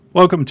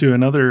Welcome to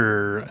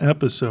another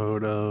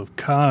episode of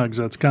COGS.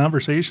 That's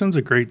Conversations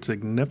of Great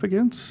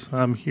Significance.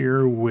 I'm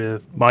here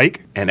with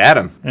Mike and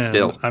Adam.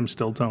 and I'm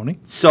still Tony.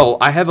 So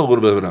I have a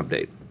little bit of an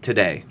update.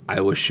 Today,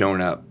 I was shown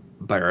up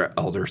by our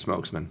elder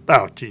smokesman.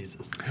 Oh,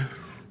 Jesus.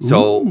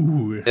 So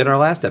Ooh. in our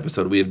last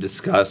episode, we have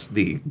discussed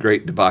the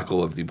great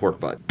debacle of the pork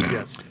butt.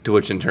 Yes. To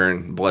which in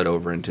turn bled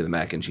over into the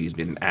mac and cheese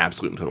being an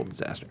absolute and total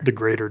disaster. The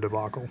greater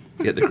debacle.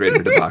 Yeah, the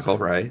greater debacle,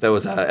 right? That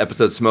was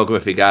episode Smoke 'em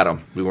if you got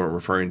 'em. We weren't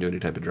referring to any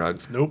type of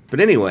drugs. Nope.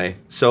 But anyway,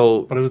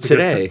 so But it was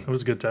today... it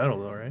was a good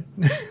title, though, right?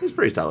 It's a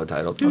pretty solid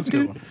title. That's a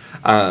good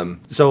one.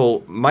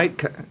 So Mike,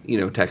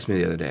 texted me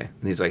the other day,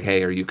 and he's like,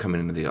 "Hey, are you coming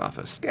into the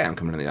office?" Yeah, I'm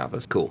coming into the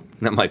office. Cool.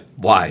 And I'm like,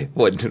 "Why?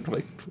 What's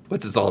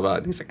this all about?"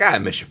 And he's like, "I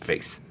miss your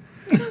face.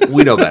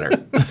 We know better."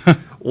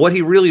 What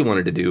he really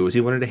wanted to do was he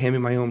wanted to hand me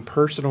my own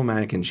personal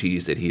mac and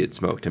cheese that he had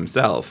smoked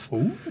himself.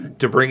 Ooh.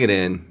 To bring it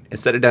in and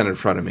set it down in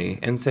front of me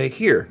and say,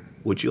 "Here,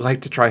 would you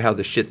like to try how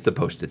the shit's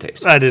supposed to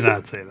taste?" I did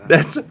not say that.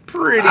 That's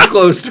pretty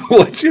close to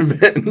what you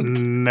meant.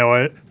 No,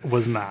 it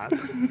was not.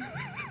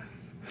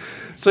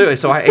 So anyway,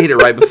 I ate it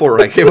right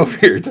before I came over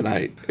here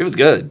tonight. It was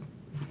good.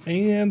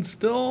 And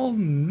still,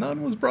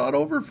 none was brought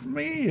over for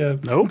me.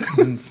 Nope.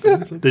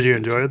 Did you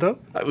enjoy it, though?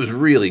 It was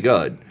really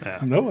good. Yeah.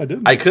 No, I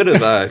didn't. I could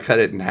have cut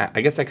it in half.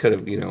 I guess I could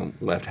have,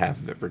 left half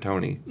of it for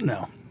Tony.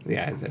 No.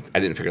 Yeah, I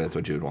didn't figure that's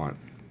what you would want.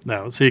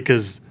 No. See,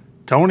 because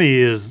Tony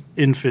is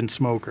infant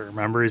smoker.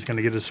 Remember, he's going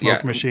to get his smoke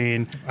Yeah.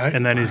 machine,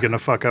 and then he's going to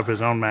fuck up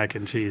his own mac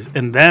and cheese.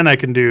 And then I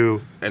can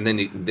do... And then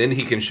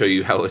he can show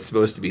you how it's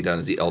supposed to be done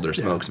as the elder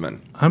smokesman.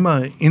 I'm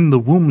a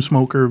in-the-womb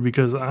smoker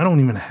because I don't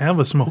even have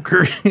a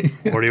smoker.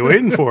 What are you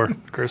waiting for?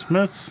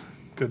 Christmas?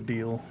 Good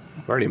deal.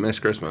 I've already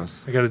missed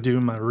Christmas. I got to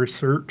do my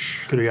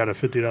research. Could have got a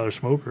 $50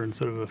 smoker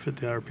instead of a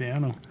 $50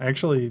 piano. I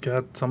actually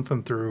got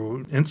something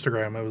through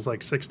Instagram. It was like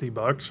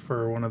 $60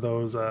 for one of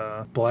those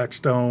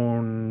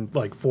Blackstone,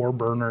 like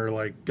 4-burner,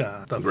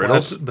 the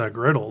Griddles? The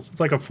griddles. It's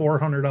like a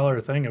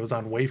 $400 thing. It was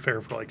on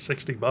Wayfair for like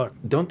 $60.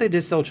 Don't they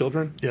just sell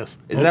children? Yes.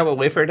 Isn't that what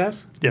Wayfair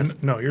does? Yes.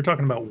 No, you're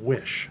talking about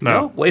Wish.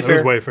 No. Wayfair.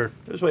 It was Wayfair.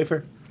 It was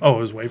Wayfair. Oh,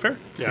 it was Wayfair?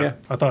 Yeah.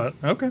 I thought,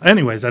 okay.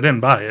 Anyways, I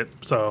didn't buy it,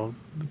 so.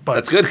 But,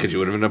 That's good because you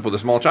would have ended up with a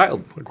small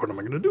child. Like, what am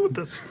I going to do with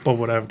this? But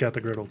would I have got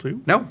the griddle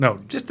too? No,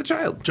 just the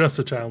child. Just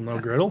a child, no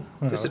griddle?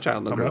 Just a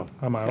child, no I'm griddle. Out.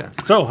 I'm out.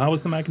 Yeah. So, how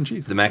was the mac and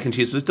cheese? The mac and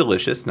cheese was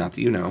delicious, not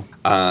that you know.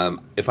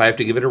 If I have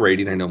to give it a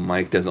rating, I know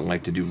Mike doesn't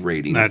like to do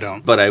ratings. I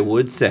don't. But I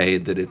would say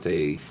that it's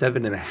a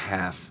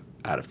 7.5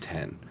 out of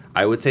 10.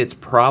 I would say it's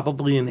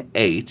probably an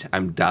 8.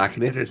 I'm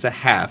docking it as a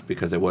half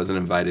because I wasn't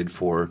invited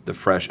for the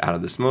fresh out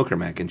of the smoker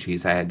mac and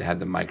cheese. I had to have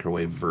the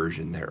microwave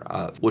version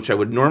thereof, which I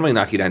would normally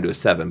knock you down to a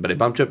 7, but I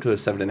bumped you up to a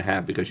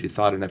 7.5 because you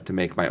thought enough to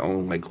make my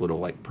own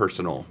little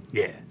personal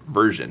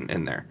version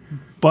in there.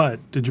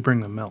 But, did you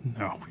bring the milk?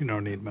 No, you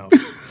don't need milk.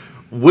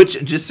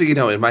 Which, just so you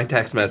know, in my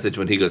text message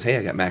when he goes, "Hey,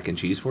 I got mac and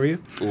cheese for you,"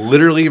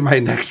 literally my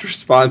next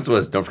response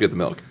was, "Don't forget the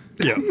milk."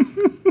 Yeah.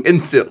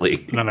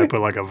 Instantly. And then I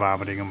put like a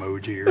vomiting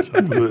emoji or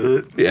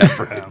something. Yeah.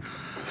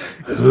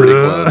 It was pretty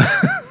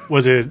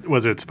close.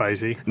 Was it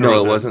spicy? No, Or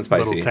was it wasn't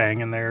spicy. A little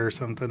tang in there or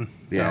something?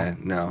 Yeah,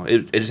 no.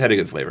 It just had a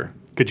good flavor.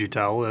 Could you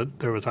tell that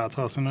there was hot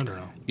sauce in it or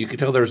no? You could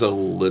tell there was a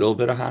little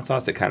bit of hot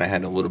sauce. It kind of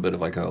had a little bit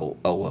of like a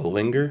low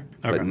linger,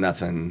 but Okay.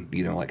 nothing,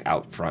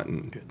 out front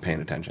and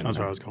paying attention. That's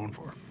what I was going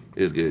for.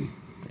 It was good.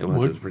 It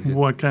was pretty good.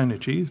 What kind of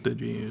cheese did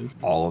you use?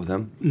 All of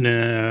them.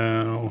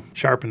 No.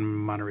 Sharpened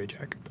Monterey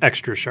Jack.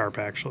 Extra sharp,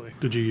 actually.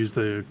 Did you use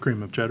the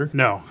cream of cheddar?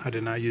 No, I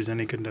did not use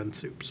any condensed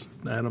soups.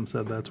 Adam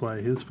said that's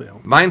why his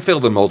failed. Mine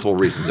failed in multiple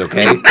reasons,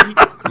 okay?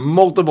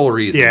 Multiple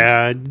reasons.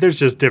 Yeah, there's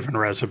just different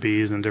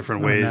recipes and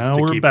different ways Now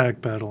to we're keep...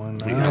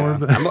 backpedaling. Now Yeah.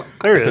 we're back.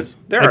 There is.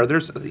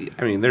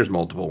 There's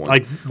multiple ones.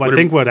 I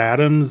think what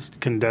Adam's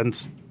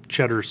condensed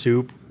cheddar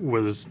soup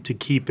was to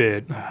keep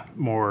it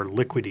more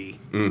liquidy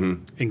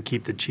and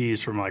keep the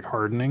cheese from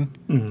hardening,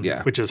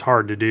 Yeah. which is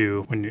hard to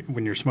do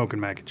when you're smoking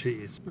mac and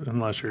cheese.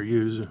 Unless you're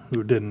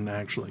who didn't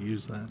actually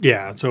use that.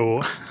 Yeah,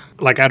 so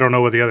I don't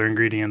know what the other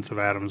ingredients of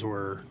Adam's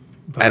were.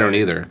 But I don't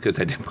either because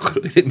I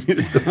didn't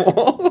use them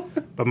all.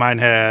 But mine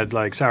had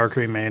sour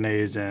cream,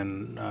 mayonnaise,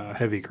 and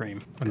heavy cream,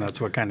 and that's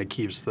what kind of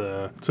keeps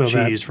the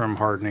cheese from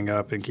hardening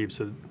up and keeps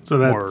it. So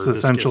more that's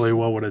essentially viscous.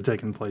 what would have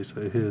taken place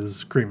at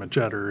his cream of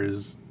cheddar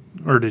is,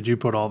 or did you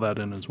put all that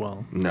in as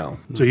well? No.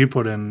 So you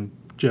put in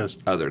just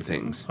Other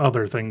things.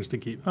 other things to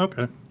keep.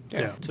 Okay.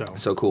 Yeah.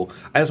 So cool.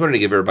 I just wanted to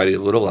give everybody a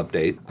little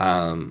update.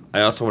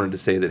 I also wanted to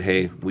say that,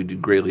 hey, we do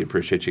greatly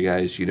appreciate you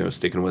guys,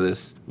 sticking with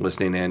us,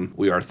 listening in.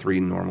 We are 3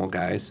 normal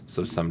guys,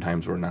 so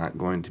sometimes we're not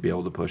going to be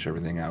able to push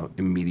everything out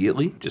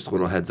immediately. Just a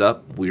little heads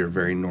up. We are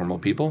very normal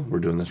people. We're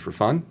doing this for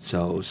fun.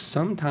 So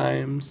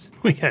sometimes...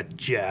 We had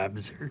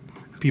jabs or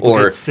people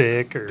get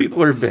sick or...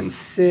 People have been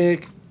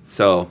sick.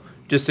 So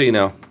just so you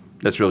know,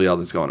 that's really all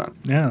that's going on.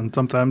 Yeah, and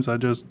sometimes I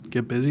just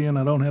get busy and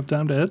I don't have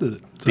time to edit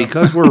it. So.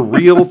 Because we're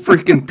real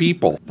freaking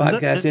people.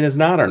 Podcasting is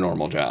not our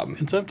normal job.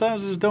 And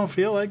sometimes I just don't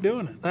feel like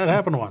doing it. That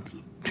happened once.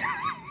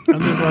 I'm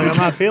just I'm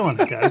not feeling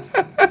it, guys.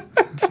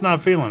 Just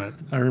not feeling it.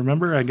 I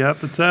remember I got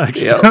the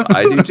text. Yeah,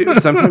 I do too.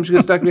 Sometimes you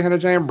get stuck behind a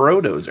giant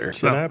brodozer.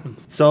 Shit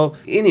happens. So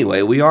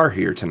anyway, we are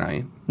here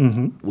tonight.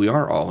 Mm-hmm. We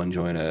are all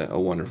enjoying a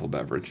wonderful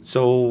beverage.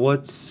 So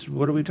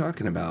what are we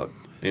talking about?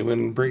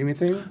 Anyone bring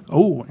anything?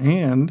 Oh,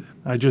 and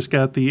I just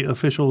got the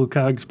official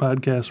COGS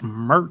podcast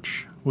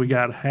merch. We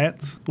got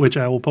hats, which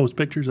I will post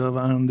pictures of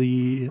on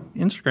the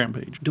Instagram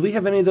page. Do we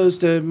have any of those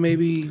to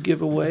maybe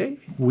give away?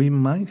 We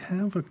might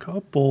have a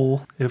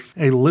couple. If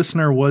a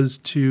listener was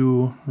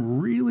to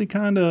really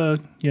kind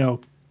of,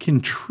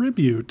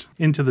 contribute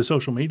into the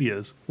social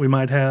medias, we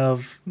might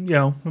have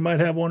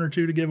one or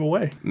two to give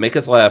away. Make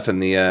us laugh in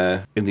the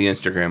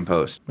Instagram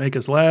post. Make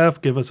us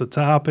laugh, give us a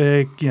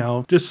topic,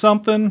 just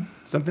something.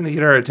 Something to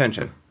get our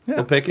attention. Yeah.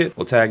 We'll pick it,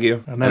 we'll tag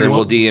you, and then then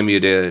we'll DM you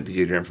to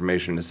get your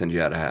information to send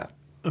you out a hat.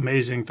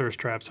 Amazing thirst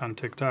traps on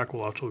TikTok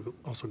will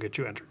also get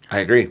you entered. I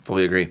agree.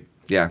 Fully agree.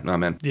 Yeah, no,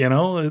 man.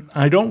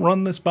 I don't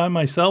run this by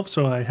myself,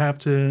 so I have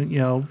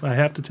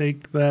to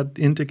take that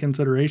into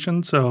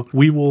consideration. So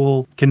we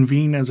will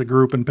convene as a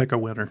group and pick a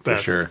winner. For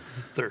sure.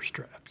 Thirst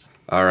traps.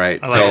 All right.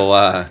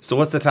 So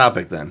what's the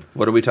topic then?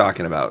 What are we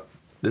talking about?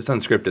 This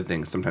unscripted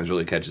thing sometimes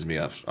really catches me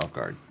off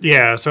guard.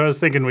 Yeah, so I was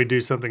thinking we'd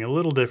do something a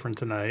little different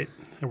tonight.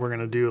 And we're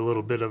going to do a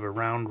little bit of a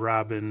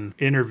round-robin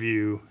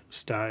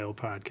interview-style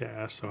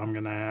podcast. So I'm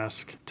going to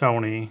ask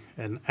Tony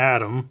and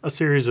Adam a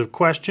series of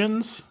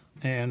questions,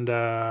 and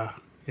they're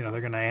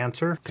going to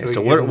answer. Okay,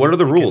 so what are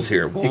the rules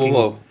here?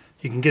 Whoa.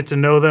 You can get to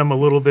know them a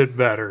little bit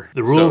better.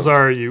 The rules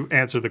are you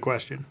answer the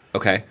question.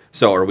 Okay,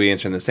 so are we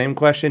answering the same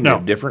question? No. You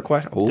have different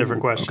questions?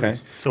 Different questions. Okay.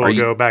 So we'll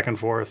go back and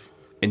forth.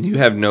 And you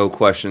have no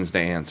questions to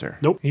answer?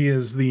 Nope. He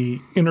is the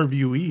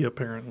interviewee,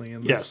 apparently.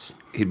 In this. Yes.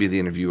 He'd be the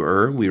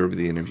interviewer. We would be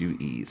the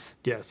interviewees.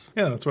 Yes.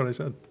 Yeah, that's what I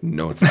said.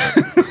 No, it's not.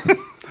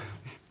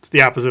 It's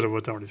the opposite of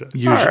what Tony said.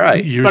 All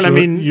right.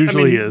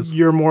 Usually is.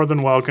 You're more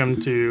than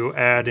welcome to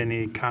add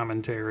any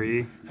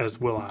commentary, as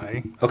will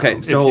I. Okay,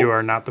 If you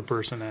are not the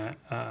person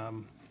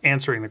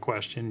answering the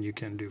question, you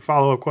can do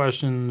follow-up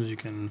questions. You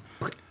can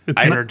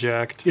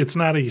interject. It's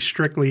not a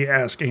strictly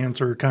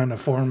ask-answer kind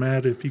of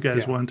format. If you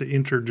guys want to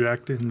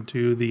interject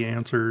into the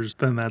answers,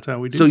 then that's how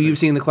we do it. So you've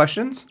seen the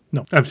questions?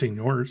 No, I've seen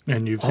yours,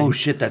 and you've seen... Oh,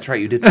 shit, that's right.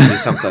 You did send me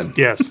something.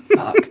 Yes.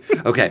 Fuck.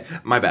 Okay,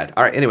 my bad.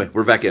 All right, anyway,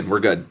 we're back in. We're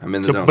good. I'm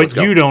in the zone. But Let's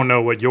go. you don't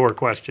know what your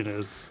question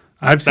is.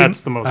 That's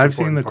the most I've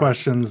seen important the part.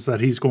 questions that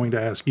he's going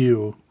to ask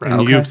you,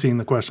 and Okay. you've seen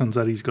the questions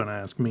that he's going to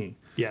ask me.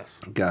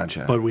 Yes.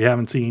 Gotcha. But we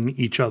haven't seen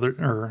each other,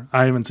 or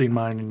I haven't seen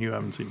mine, and you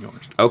haven't seen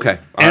yours. Okay.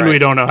 And we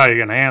don't know how you're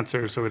going to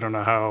answer, so we don't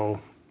know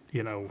how,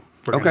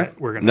 we're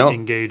going to No.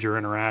 engage or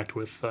interact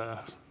with...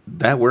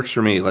 That works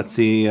for me. Let's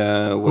see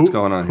what's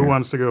going on Who here.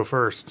 wants to go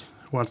first?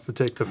 Who wants to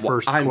take the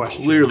first I'm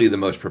question? clearly the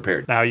most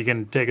prepared. Now, you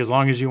can take as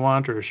long as you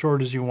want or as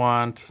short as you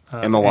want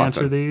Emma to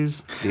Watson. answer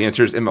these. The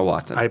answer is Emma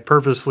Watson. I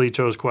purposely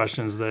chose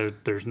questions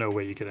that there's no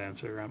way you could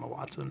answer Emma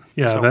Watson.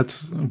 Yeah, So-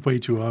 that's way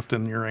too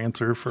often your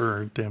answer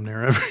for damn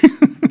near every...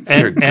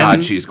 Dear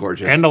God, she's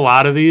gorgeous. And a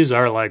lot of these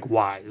are like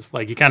whys.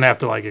 Like you kind of have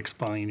to like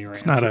explain your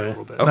answer not a a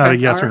little bit. not a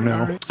yes all or right, no.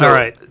 all right. All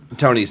right.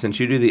 Tony, since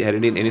you do the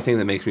editing, anything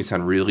that makes me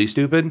sound really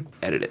stupid,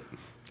 edit it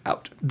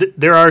out.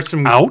 There are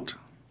some Out?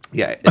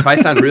 Yeah, if I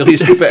sound really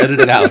stupid, edit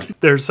it out.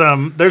 There's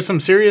some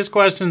serious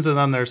questions and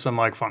then there's some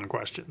like fun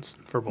questions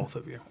for both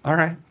of you. All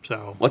right,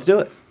 So let's do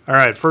it. all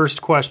right,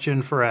 first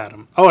question for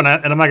Adam. Oh, and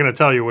I'm not going to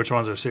tell you which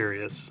ones are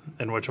serious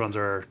and which ones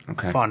are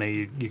Okay.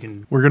 funny. You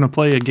can. We're going to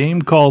play a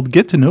game called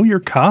Get to Know Your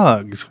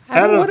COGS.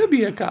 I don't want to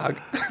be a cog.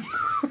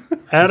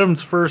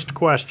 Adam's first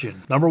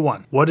question. Number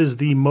 1. What is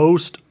the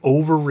most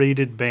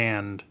overrated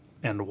band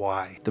and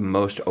why? The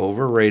most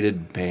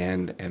overrated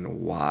band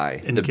and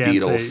why? And The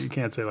Beatles. You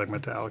can't say like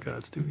Metallica.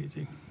 It's too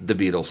easy. The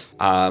Beatles.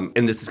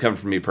 And this is coming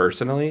from me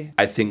personally.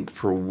 I think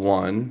for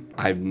one,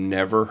 I've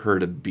never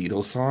heard a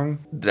Beatles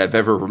song that I've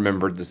ever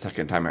remembered the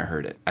second time I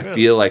heard it. I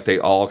feel like they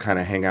all kind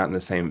of hang out in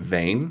the same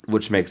vein,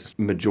 which makes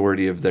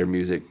majority of their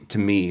music to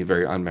me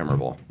very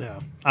unmemorable. Yeah,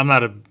 I'm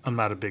not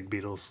a big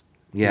Beatles.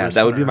 Yeah,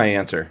 that would be listener. my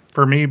answer.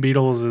 For me,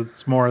 Beatles,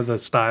 it's more the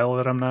style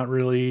that I'm not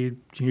really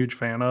a huge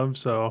fan of,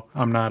 so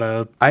I'm not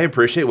a... I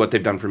appreciate what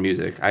they've done for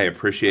music. I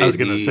appreciate I was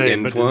going to the say,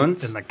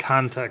 influence. but in the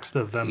context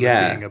of them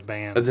yeah, being a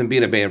band. of them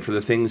being a band for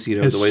the things, the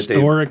way they...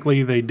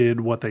 Historically, they did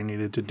what they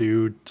needed to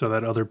do so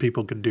that other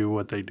people could do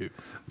what they do.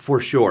 For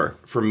sure.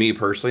 For me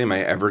personally, am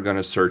I ever going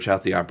to search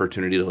out the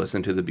opportunity to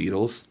listen to the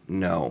Beatles?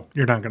 No.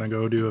 You're not going to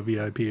go do a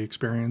VIP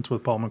experience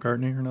with Paul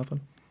McCartney or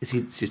nothing? Is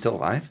he still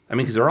alive? I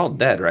mean, because they're all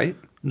dead, right?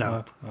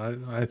 No,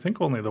 I think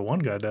only the one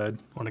guy died.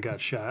 when it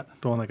got shot.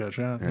 The one that got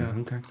shot, yeah.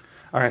 Okay.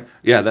 All right.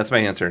 Yeah, that's my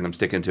answer, and I'm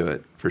sticking to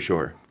it for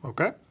sure.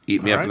 Okay.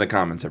 Eat me All up in right. the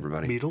comments,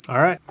 everybody. Beatles. All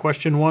right.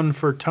 Question 1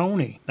 for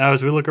Tony. Now,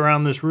 as we look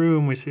around this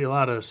room, we see a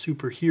lot of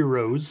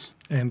superheroes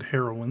And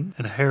heroin.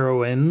 and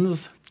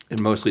heroines,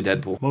 And mostly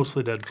Deadpool.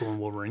 mostly Deadpool and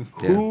Wolverine.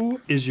 Yeah.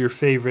 Who is your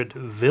favorite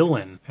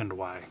villain and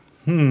why?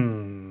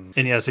 And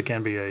yes, it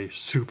can be a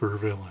super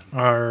villain.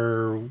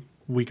 Are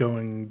we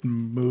going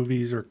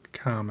movies or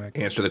comic?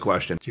 Answer the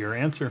question. It's your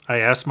answer. I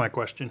asked my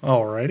question.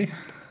 Alrighty.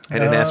 I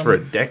didn't ask for a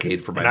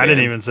decade for my And I didn't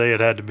band. even say it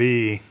had to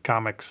be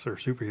comics or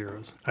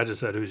superheroes. I just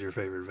said, who's your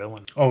favorite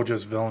villain? Oh,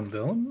 just villain?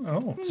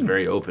 Oh, It's a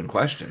very open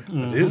question.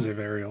 it is a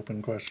very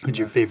open question. Who's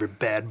your favorite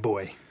bad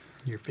boy?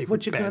 Your favorite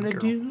What you bad gonna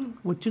girl? do?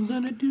 What you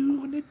gonna do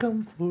when they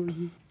come for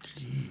you?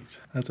 Jeez,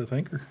 that's a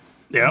thinker.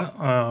 Yeah.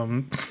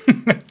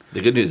 The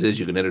good news is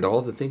you can edit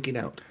all the thinking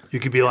out. You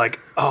could be like,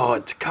 oh,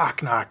 it's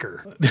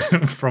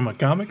Cockknocker. From a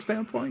comic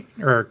standpoint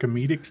or a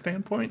comedic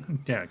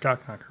standpoint, yeah,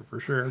 Cockknocker for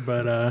sure.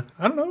 But I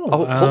don't know.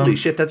 Oh, holy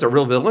shit, that's a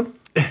real villain?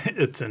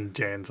 It's in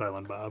Jay and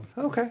Silent Bob.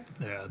 Okay.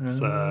 Yeah, it's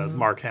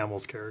Mark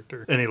Hamill's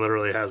character. And he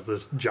literally has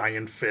this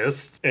giant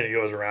fist, and he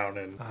goes around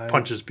and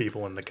punches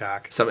people in the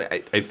cock. So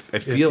I If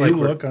feel like you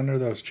we're... look under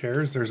those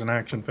chairs, there's an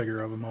action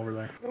figure of him over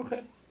there.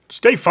 Okay.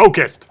 Stay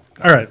focused.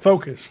 All right,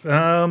 focused.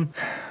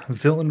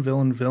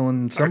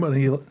 Villain.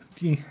 Somebody.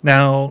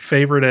 Now,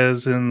 favorite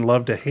as in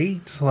love to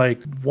hate,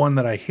 like one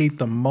that I hate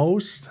the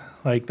most.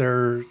 Like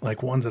they're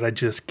like ones that I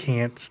just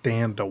can't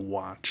stand to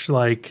watch.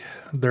 Like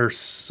they're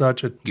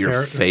such a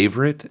Your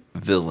favorite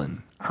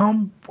villain?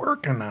 I'm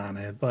working on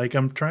it. Like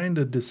I'm trying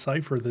to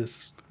decipher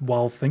this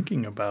while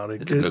thinking about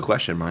it. It's a good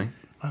question, Mike.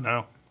 I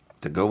know.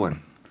 It's a good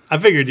one. I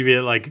figured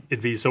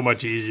it'd be so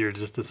much easier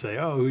just to say,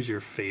 oh, who's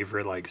your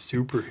favorite like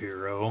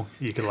superhero?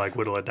 You could like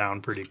whittle it down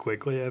pretty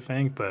quickly, I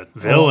think. But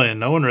villain,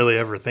 no one really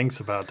ever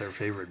thinks about their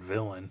favorite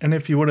villain. And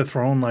if you would have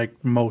thrown like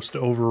most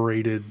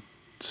overrated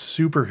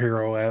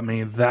superhero at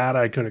me, that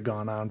I could have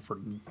gone on for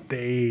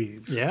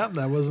days. Yeah,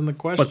 that wasn't the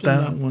question. But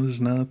that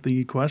was not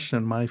the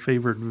question. My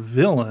favorite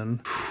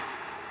villain.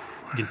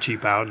 You can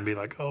cheap out and be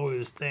like, oh, it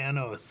was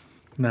Thanos.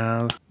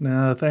 No,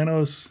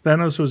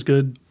 Thanos was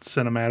good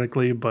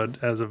cinematically,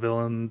 but as a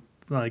villain,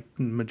 like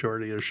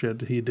majority of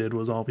shit he did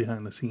was all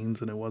behind the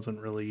scenes, and it wasn't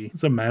really.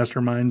 It's a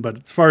mastermind,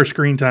 but as far as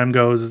screen time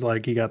goes,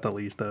 like he got the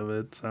least of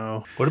it.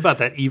 So What about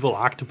that evil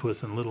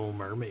octopus in Little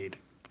Mermaid?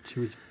 She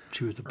was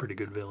a pretty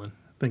good villain.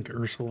 I think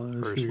Ursula is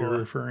who Ursula. you're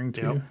referring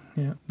to. Yep.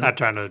 Yeah, Not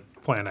trying to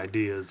plant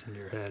ideas in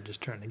your head,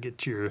 just trying to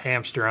get your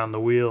hamster on the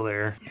wheel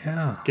there.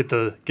 yeah, Get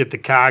the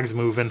cogs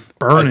moving.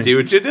 I see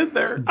what you did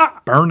there.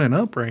 burning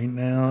up right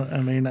now.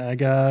 I mean, I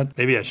got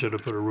Maybe I should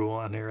have put a rule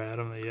on here,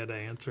 Adam, that you had to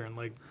answer in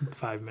like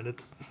 5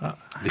 minutes.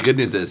 The good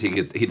news is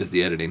he does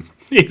the editing.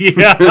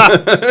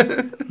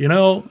 Yeah. you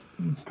know,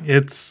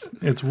 it's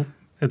an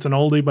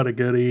oldie but a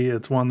goodie.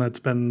 It's one that's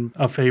been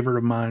a favorite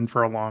of mine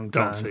for a long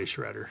time. Don't say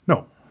Shredder.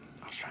 No,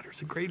 Oh,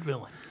 Shredder's a great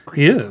villain.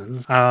 he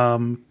is.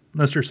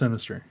 Mr.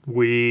 Sinister.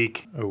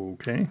 Weak.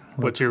 Okay.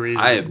 What's your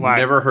reason? I have Why?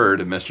 never heard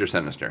of Mr.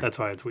 Sinister. That's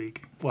why it's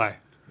weak. Why?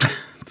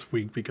 It's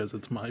weak because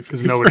it's my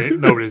Because favorite.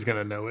 nobody's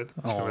gonna know it.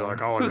 It's gonna be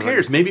like, oh, Who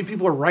cares? Maybe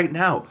people are right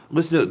now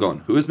listening to it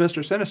going, who is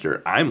Mr.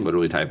 Sinister? I'm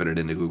literally typing it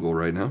into Google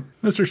right now.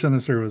 Mr.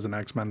 Sinister was an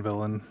X-Men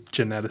villain,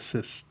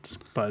 geneticist,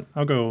 but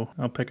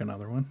I'll pick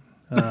another one.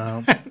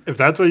 If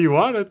that's what you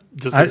want,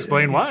 just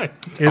explain why.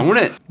 Own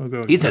it. We'll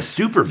go He's a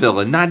super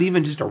villain, not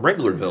even just a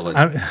regular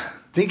villain.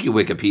 Thank you,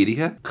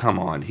 Wikipedia. Come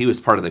on. He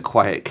was part of the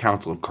Quiet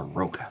Council of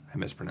Kuroka. I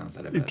mispronounced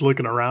that a bit. He's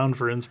looking around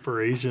for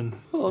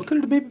inspiration. Oh, could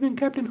it have maybe been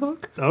Captain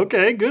Hook?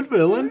 Okay, good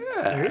villain.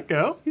 Yeah. There you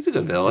go. He's a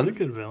good He's a villain.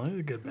 good villain. He's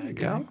a good bad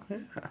guy. Yeah.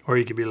 Or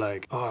you could be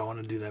like, oh, I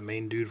want to do that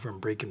main dude from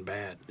Breaking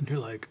Bad. And you're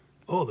like,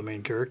 oh, the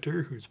main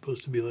character who's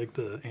supposed to be like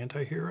the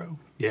anti-hero?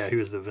 Yeah, he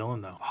was the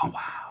villain, though. Oh,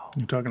 wow.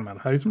 You're talking about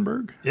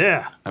Heisenberg?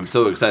 Yeah. I'm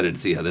so excited to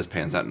see how this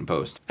pans out in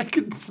post. I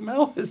can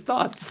smell his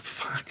thoughts.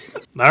 Fuck.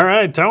 All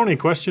right, Tony,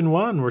 question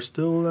 1. We're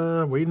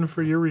still waiting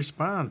for your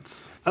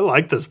response. I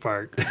like this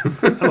part. I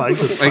like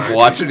this part. Like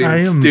watching him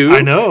stew.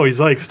 I know. He's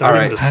like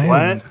starting All to right.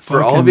 sweat.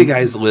 For all of you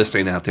guys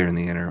listening out there in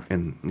the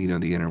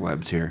the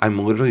interwebs here, I'm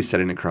literally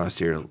sitting across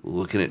here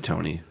looking at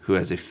Tony, who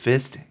has a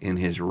fist in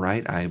his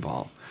right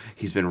eyeball.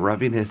 He's been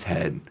rubbing his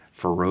head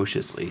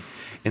ferociously.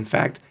 In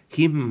fact,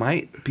 he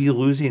might be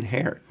losing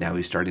hair. Now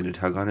he's starting to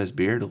tug on his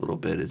beard a little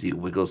bit as he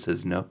wiggles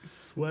his nose.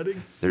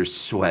 Sweating. There's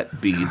sweat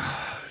beads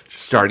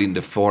starting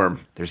to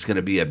form. There's going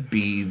to be a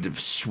bead of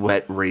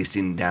sweat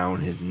racing down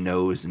his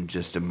nose in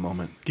just a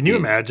moment. Can you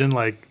imagine,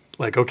 like,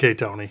 okay,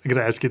 Tony, I'm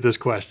going to ask you this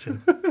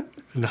question.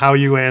 And how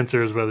you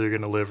answer is whether you're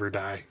going to live or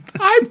die.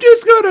 I'm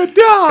just going to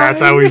die.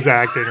 That's how he's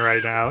acting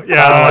right now.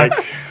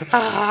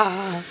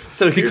 Yeah,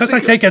 So here's Because I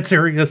take it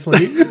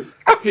seriously.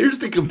 Here's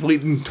the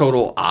complete and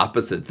total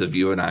opposites of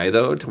you and I,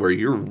 though, to where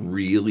you're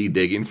really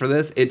digging for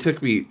this. It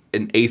took me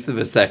an eighth of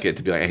a second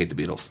to be like, I hate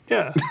the Beatles.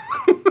 yeah.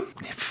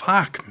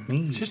 Fuck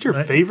me. It's just your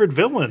favorite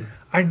villain.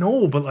 I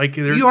know, but like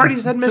You already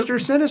said Mr.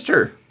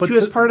 Sinister. But he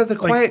was part of the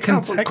Quiet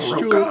Council.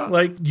 Contextual,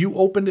 like you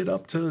opened it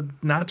up to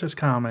not just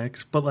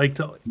comics, but like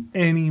to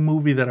any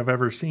movie that I've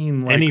ever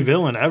seen. Like, Any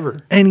villain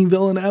ever. any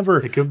villain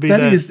ever. It could be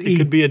it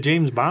could be a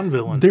James Bond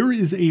villain. There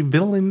is a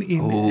villain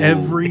in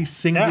every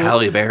single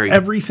Halle Berry.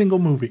 every single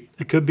movie.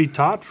 It could be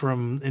Tot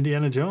from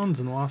Indiana Jones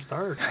and the Lost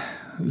Ark.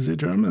 Is it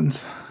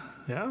Germans?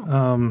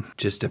 Yeah.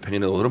 Just to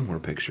paint a little more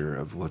picture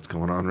of what's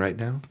going on right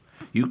now,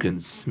 you can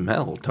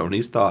smell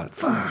Tony's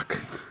thoughts. Fuck.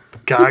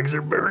 Cogs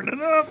are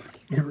burning up.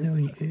 It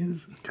really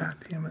is. God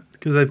damn it.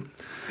 Because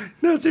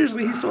No,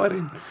 seriously, he's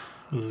sweating.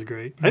 This is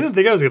great. I didn't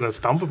think I was going to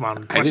stump him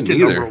on I didn't question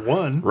either. number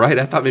 1. Right?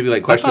 I thought maybe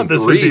like I question thought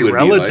this 3 would be like,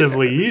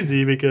 relatively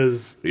easy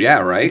because... yeah,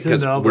 right? It's in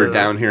Because all we're the-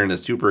 down here in a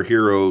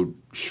superhero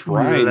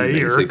shrine, Lair.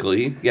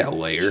 basically. Yeah,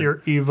 layer.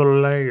 Your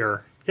evil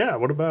lair. Yeah,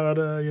 what about,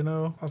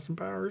 Austin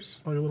Powers?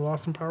 Like a little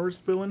Austin Powers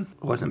villain?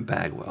 It wasn't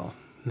Bagwell.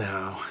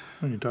 No.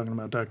 Are you talking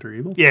about Dr.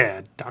 Evil?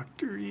 Yeah,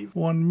 Dr.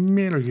 Evil. $1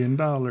 million.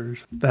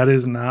 That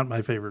is not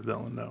my favorite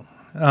villain, though.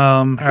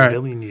 All A right.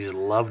 villain you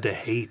love to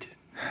hate.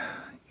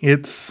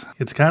 It's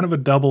kind of a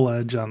double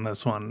edge on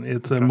this one.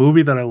 It's a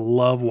movie that I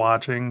love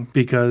watching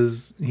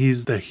because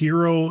he's the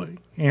hero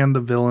and the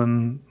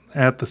villain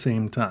at the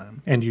same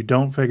time, and you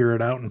don't figure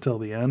it out until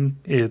the end.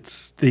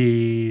 It's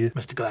the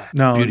Mr. Glass.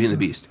 no, Beauty it's, and the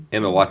Beast.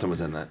 Emma Watson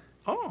was in that.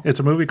 Oh, it's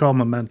a movie called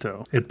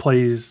Memento. It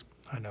plays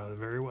I know it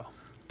very well.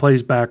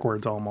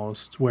 backwards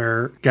almost,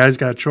 where guy's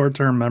got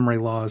short-term memory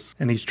loss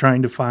and he's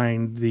trying to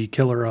find the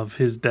killer of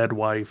his dead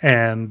wife,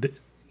 and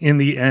in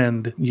the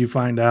end, you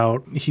find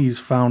out he's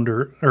found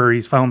her, or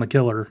he's found the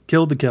killer,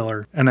 killed the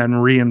killer, and then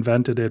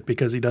reinvented it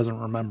because he doesn't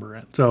remember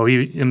it. So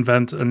he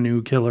invents a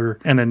new killer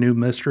and a new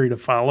mystery to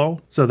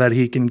follow so that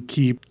he can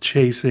keep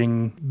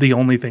chasing the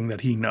only thing that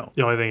he knows.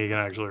 The only thing you can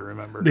actually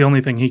remember. The only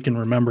thing he can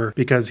remember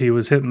because he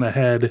was hit in the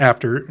head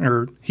after,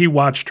 or he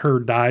watched her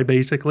die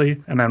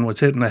basically, and then was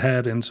hit in the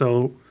head, and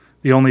so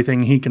the only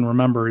thing he can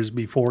remember is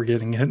before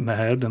getting hit in the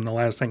head, and the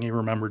last thing he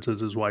remembers is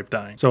his wife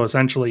dying. So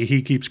essentially,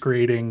 he keeps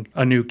creating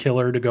a new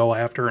killer to go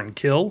after and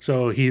kill.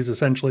 So he's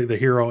essentially the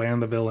hero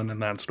and the villain in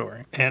that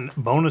story. And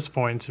bonus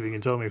points if you can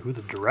tell me who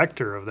the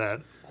director of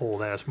that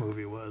old-ass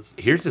movie was.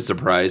 Here's a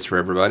surprise for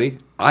everybody.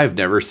 I've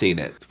never seen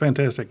it. It's a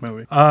fantastic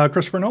movie.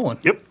 Christopher Nolan.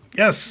 Yep.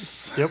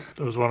 Yes. Yep.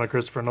 It was one of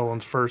Christopher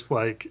Nolan's first,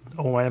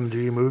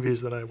 OMG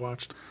movies that I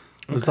watched.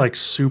 It was like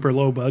super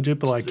low budget,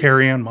 but like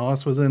Carrie Ann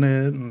Moss was in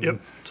it. And Yep.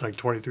 It's like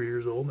 23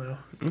 years old now.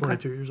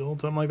 22 years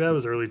old, something like that. It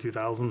was early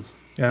 2000s.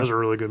 Yeah. It was a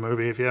really good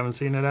movie. If you haven't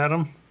seen it,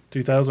 Adam,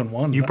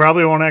 2001. you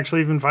probably won't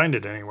actually even find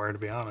it anywhere, to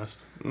be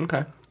honest.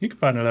 Okay. You can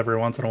find it every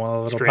once in a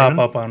while. It'll Streaming?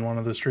 pop up on one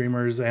of the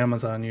streamers.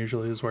 Amazon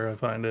usually is where I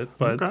find it.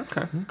 But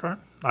Okay.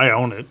 I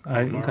own it. I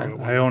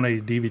own a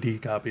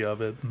DVD copy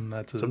of it, and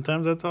that's it.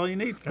 Sometimes that's all you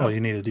need. Well, you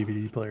need a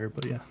DVD player,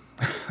 but yeah.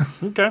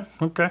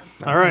 Okay.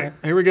 All right.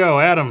 Here we go.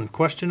 Adam,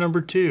 question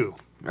number 2.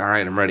 All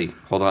right, I'm ready.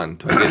 Hold on.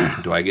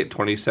 Do I get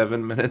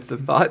 27 minutes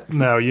of thought?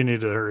 No, you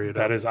need to hurry it up.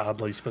 That is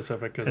oddly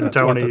specific. 'Cause And that's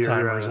Tony, what the you're,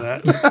 timer's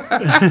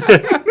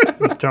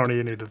at. Tony,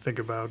 you need to think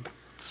about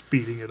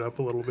speeding it up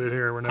a little bit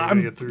here. We're not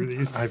going to get through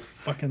these.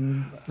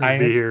 We'll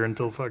be here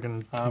until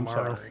fucking I'm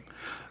tomorrow. sorry.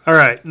 All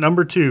right,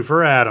 number 2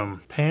 for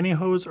Adam.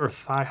 Pantyhose or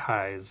thigh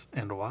highs,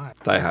 and why?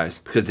 Thigh highs.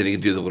 Because then you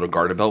can do the little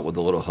garter belt with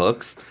the little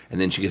hooks,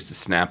 and then she gets to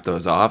snap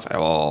those off.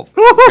 Oh,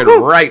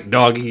 good right,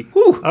 doggy.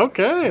 Woo.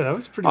 Okay, that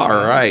was pretty All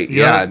fast. right,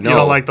 You yeah, don't, no. You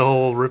don't like the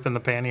whole ripping the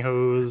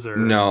pantyhose? Or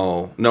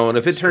No, and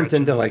if it turns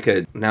into like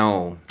a,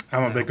 no.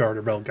 I'm a big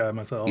garter belt guy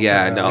myself.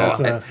 Yeah, no.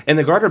 That's And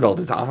the garter belt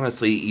is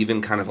honestly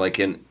even kind of like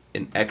an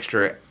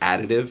extra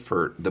additive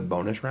for the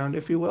bonus round,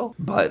 if you will.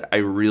 But I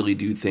really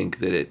do think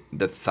that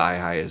the thigh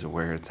high is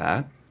where it's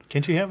at.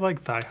 Can't you have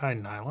like thigh high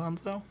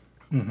nylons though?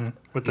 Mm-hmm.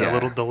 With the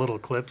Yeah. little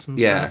clips and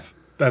Yeah. stuff.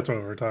 that's what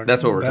we're talking.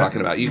 That's what we're talking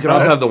about. You can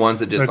also have the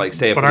ones that just like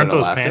stay up But with aren't an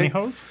those elastic.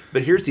 pantyhose?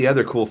 But here's the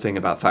other cool thing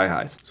about thigh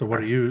highs. So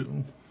what are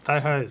you? Thigh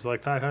highs,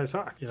 like thigh high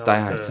socks. Thigh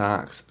high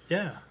socks.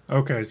 Yeah.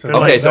 Okay, so They're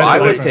Okay, like- so that's I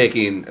was like-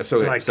 taking so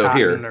like so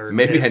here. cotton or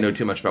Maybe knit. I know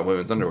too much about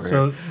women's underwear.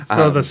 so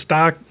here. the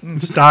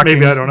stockings,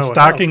 Maybe I don't know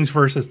stockings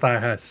versus thigh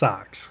high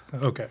socks.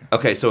 Okay,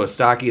 Okay, so a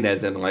stocking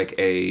as in like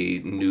a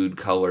nude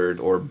colored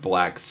or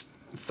black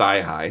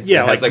thigh high.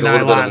 Yeah, It has like like a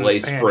little bit of nylon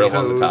lace frill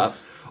on the top.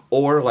 pantyhose.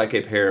 Or like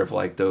a pair of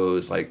like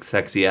those like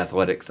sexy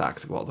athletic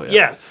socks that go all the way up.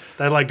 Yes,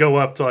 that like go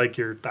up to like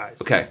your thighs.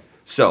 Okay.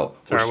 So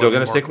Sorry, I we're still wasn't going to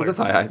more stick with the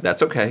clear. thigh high.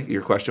 That's okay.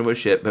 Your question was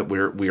shit, but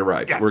we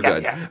arrived. Yeah, we're yeah,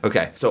 good. yeah.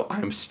 Okay. So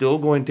I'm still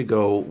going to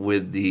go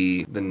with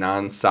the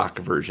non-sock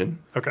version.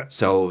 Okay.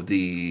 So So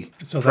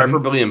then-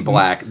 preferably in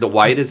black. The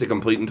white is a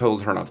complete and total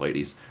turn off,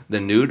 ladies. The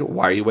nude,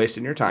 why are you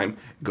wasting your time?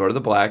 Go to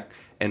the black.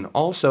 And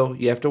also,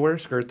 you have to wear a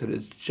skirt that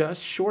is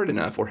just short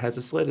enough or has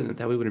a slit in it.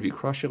 That way, whenever you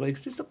cross your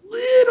legs, just a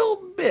little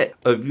bit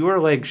of your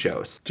leg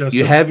shows. Just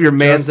you a- have your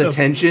man's just a-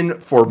 attention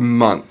for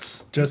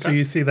months. just so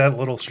you see that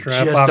little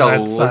strap Just on a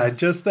that li- side,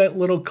 just that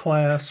little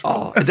clasp.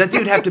 Oh, that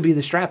dude have to be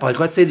the strap. Like,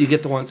 let's say you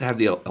get the ones that have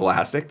the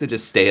elastic that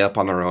just stay up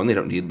on their own. They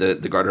don't need the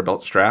garter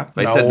belt strap.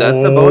 Like I said,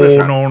 that's the bonus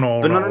round. No,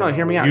 But no.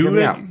 Hear me out. You Hear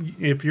me out.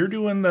 If you're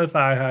doing the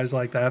thigh highs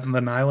like that and the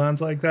nylons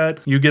like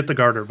that, you get the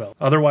garter belt.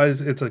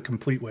 Otherwise, it's a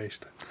complete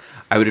waste.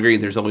 I would agree.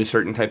 There's only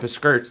certain type of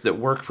skirts that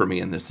work for me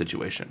in this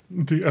situation.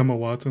 The Emma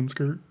Watson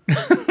skirt.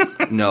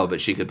 No,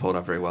 but she could pull it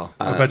off very well.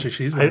 I bet you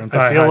she's I, wearing I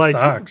thigh feel high like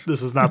socks.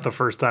 this is not the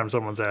first time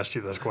someone's asked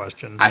you this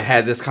question. I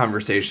had this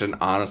conversation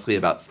honestly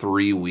about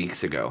 3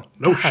 weeks ago.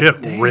 No shit,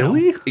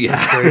 really?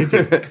 Yeah.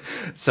 Crazy.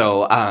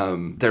 So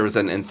there was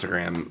an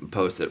Instagram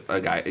post that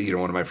a guy,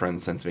 one of my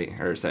friends sent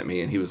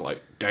me, and he was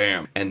like,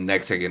 damn. And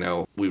next thing you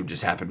know, we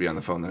just happened to be on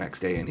the phone the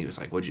next day, and he was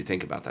like, what'd you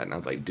think about that? And I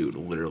was like, dude,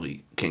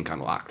 literally kink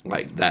unlocked.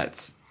 Like,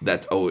 that's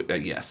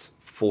yes.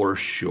 for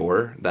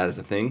sure. That is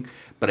a thing.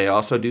 But I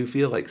also do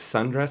feel like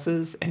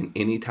sundresses and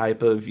any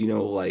type of,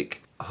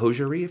 like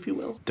hosiery, if you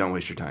will, don't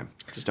waste your time.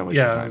 Just don't waste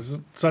your time. Yeah,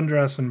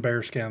 sundress and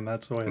bearskin,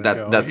 that's the way they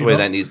go. That's the way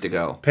that needs to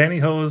go.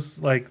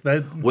 Pantyhose, like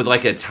that. With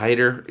like a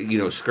tighter,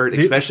 skirt,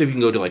 especially if you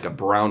can go to like a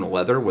brown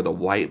leather with a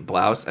white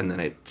blouse and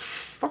then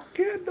fuck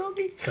yeah,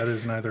 doggy. That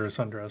is neither a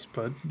sundress,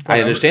 but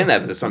I understand that,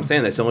 but that's what I'm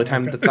saying. That's the only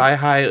time the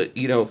thigh-high,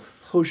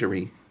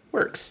 hosiery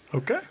works.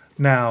 Okay.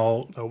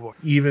 Now, Oh boy.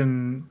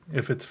 even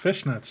if it's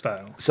fishnet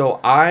style,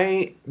 So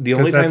the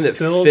only time that's that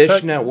still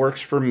fishnet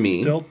works for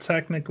me, still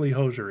technically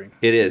hosiery.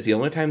 it is the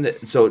only time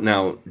that. So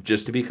now,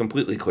 just to be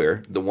completely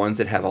clear, the ones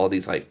that have all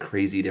these like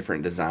crazy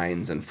different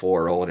designs and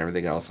floral and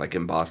everything else like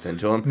embossed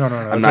into them, No.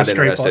 I'm not just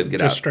straight interested.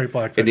 Get just out. straight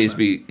black It needs to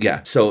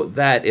fishnet. be So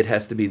that it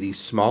has to be the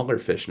smaller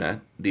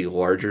fishnet. The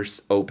larger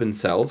open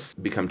cells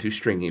become too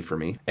stringy for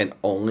me, and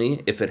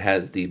only if it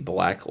has the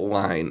black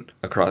line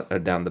across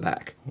down the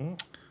back.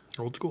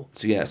 Old school.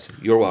 So yes,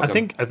 you're welcome.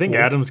 I think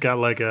Adam's got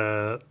like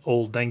a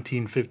old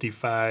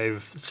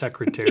 1955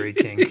 secretary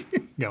kink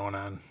going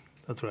on.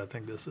 That's what I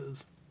think this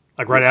is.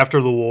 Like right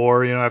after the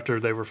war, after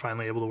they were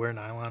finally able to wear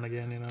nylon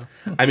again,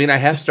 I mean, I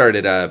have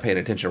started paying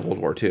attention to World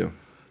War II.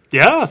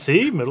 Yeah,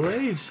 see, middle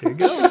age. Here you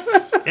go.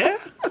 Yeah.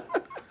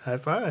 High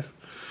five.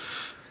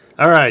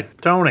 All right,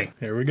 Tony.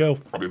 Here we go.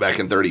 I'll be back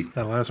in 30.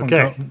 That last one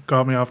Okay.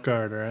 caught me off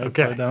guard. All right.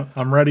 Okay. But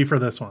I'm ready for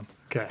this one.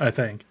 Okay. I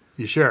think.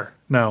 You sure?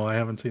 No, I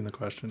haven't seen the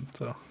question.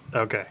 So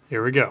Okay,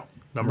 here we go.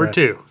 Number Right.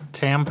 2,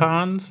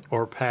 tampons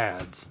or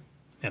pads,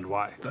 and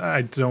why?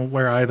 I don't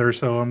wear either,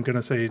 so I'm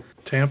gonna say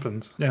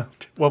tampons. Yeah.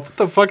 Well, what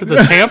the fuck is a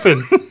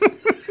tampon?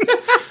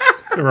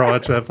 Ever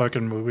watch that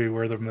fucking movie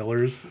where the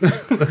Millers?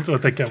 That's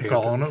what they kept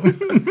calling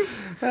them.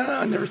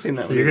 I've never seen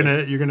that So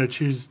one. you're gonna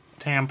choose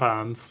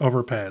tampons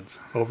Over pads.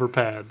 over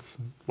pads.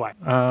 Why?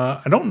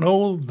 I don't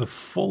know the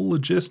full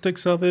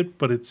logistics of it,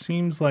 but it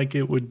seems like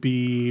it would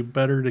be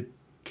better to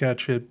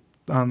catch it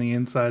on the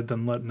inside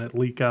than letting it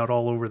leak out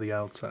all over the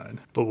outside.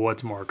 But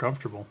what's more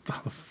comfortable?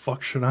 How the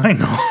fuck should I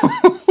know?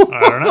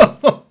 I don't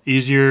know.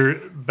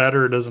 Easier,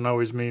 better doesn't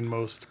always mean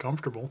most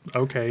comfortable.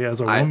 Okay, as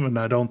a woman,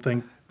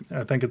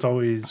 I think it's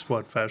always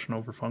fashion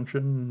over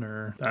function,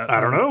 or I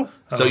don't know.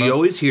 So you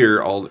always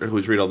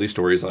always read all these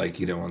stories like,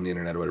 on the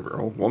internet or whatever.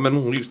 Oh,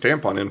 woman leaves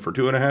tampon in for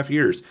 2.5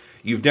 years.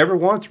 You've never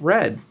once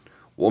read,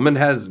 woman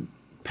has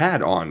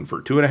pad on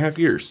for 2.5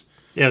 years.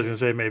 Yeah, I was gonna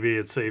say maybe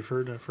it's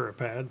safer for a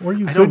pad. Or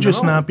you I could don't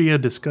just know. not be a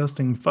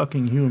disgusting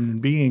fucking human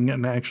being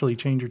and actually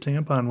change your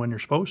tampon when you're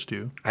supposed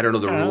to. I don't know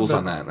the Yeah, rules but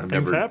on that. I've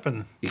things never.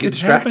 happen. You get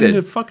It's happened to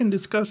distracted. fucking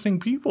disgusting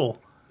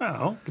people.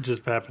 No, it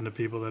just happen to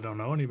people that don't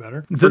know any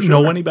better. That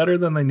know any better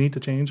than they need to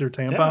change their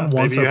tampon. Yeah,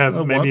 once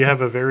maybe you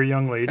have a very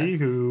young lady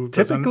who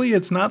doesn't, Typically,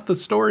 it's not the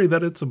story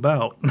that it's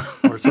about.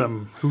 or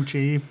some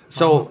hoochie.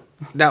 So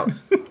now,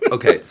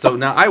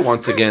 now I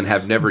once again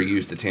have never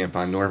used a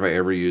tampon, nor have I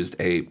ever used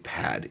a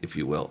pad, if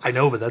you will. I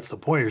know, but that's the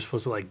point. You're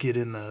supposed to get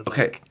in the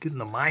get in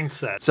the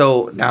mindset.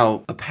 So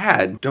now a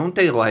pad, don't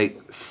they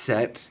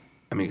set?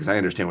 I mean, because I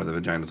understand where the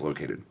vagina is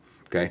located.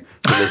 Okay,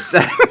 so they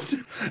set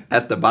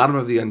at the bottom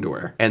of the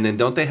underwear, and then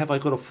don't they have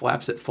little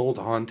flaps that fold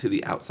onto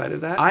the outside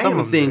of that? I Some am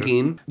of them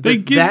thinking They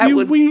that give that you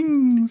would.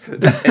 wings.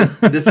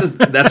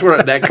 That's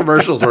where that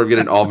commercial is where I'm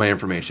getting all my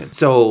information.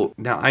 So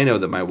now I know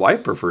that my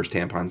wife prefers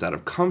tampons out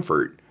of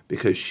comfort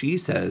because she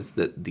says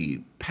that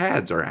the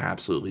pads are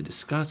absolutely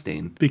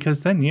disgusting.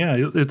 Because then,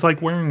 it's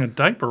like wearing a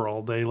diaper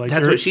all day. Like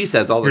That's what she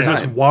says all the You're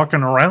just time.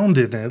 walking around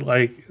in it.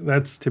 Like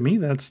to me,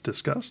 that's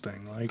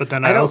disgusting. Like, But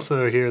then I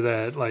also hear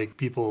that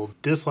people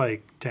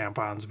dislike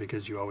tampons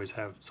because you always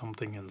have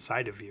something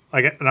inside of you.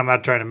 And I'm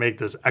not trying to make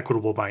this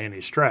equitable by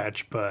any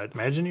stretch, but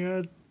imagine you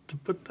had to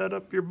put that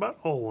up your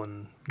butthole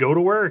and go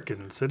to work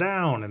and sit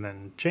down and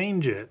then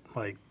change it.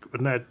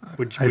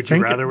 Would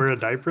you rather wear a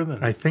diaper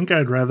than? I think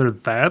I'd rather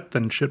that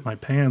than shit my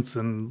pants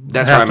and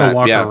That's have where I'm to at,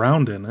 walk yeah.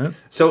 around in it.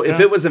 So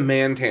if it was a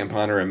man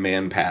tampon or a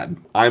man pad,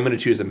 I'm going to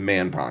choose a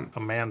man pon, A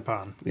man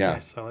pon. Yeah.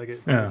 Nice. I like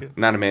it. Yeah. I like it.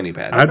 not a manny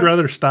pad. I'd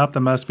rather stop the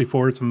mess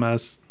before it's a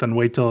mess than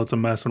wait till it's a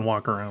mess and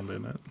walk around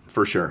in it.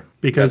 For sure.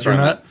 Because That's where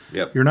you're I'm not at.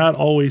 Yep. you're not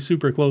always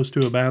super close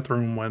to a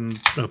bathroom when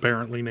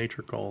apparently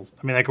nature calls.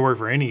 I mean, that could work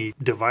for any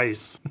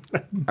device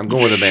I'm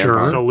going with a man Sure.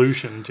 pon.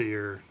 solution to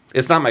your.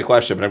 It's not my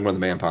question, but I'm going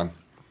with the man pon.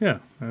 Yeah,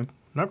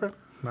 Okay.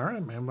 All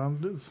right, man. Bombs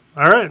dudes.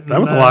 All right. that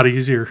was a lot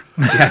easier.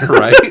 Yeah,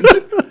 right?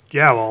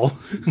 Yeah, well,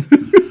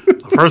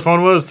 the first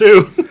one was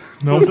too.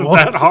 No, Wasn't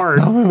that hard?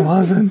 it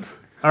wasn't.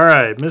 All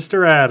right,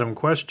 Mr. Adam,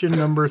 question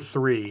number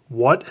 3.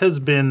 What has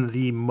been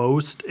the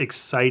most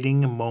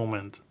exciting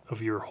moment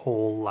of your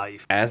whole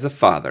life? As a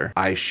father,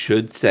 I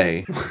should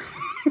say,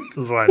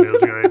 This is why I knew it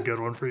was going to be a good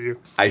one for you.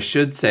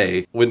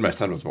 when my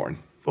son was born.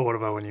 But what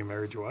about when you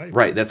married your wife?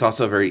 Right, that's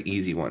also a very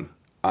easy one.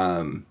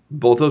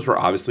 Both those were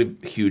obviously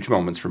huge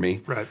moments for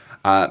me. Right.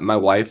 My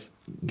wife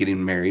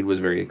getting married was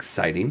very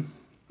exciting.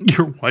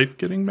 Your wife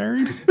getting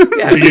married?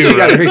 Yeah, To you, she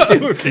got right? married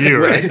too. To you,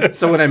 right?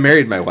 So when I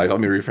married my wife,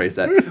 let me rephrase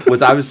that,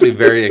 was obviously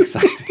very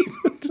exciting.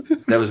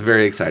 That was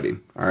very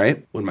exciting. All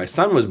right. When my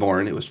son was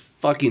born, it was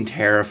fucking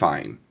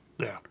terrifying.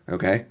 Yeah.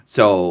 Okay.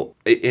 So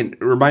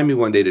it remind me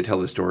one day to tell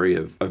the story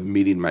of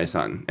meeting my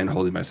son and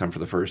holding my son for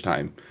the first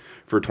time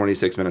for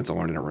 26 minutes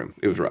alone in a room.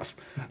 It was rough.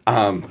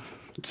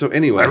 So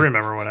anyway. I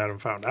remember when Adam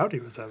found out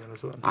he was having a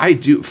son. I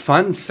do.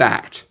 Fun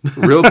fact,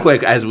 real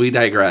quick, as we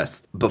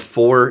digress.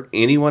 Before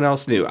anyone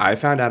else knew, I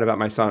found out about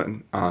my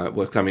son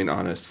was coming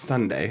on a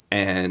Sunday,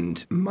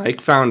 and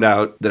Mike found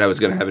out that I was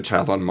going to have a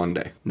child on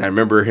Monday. And I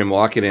remember him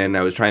walking in.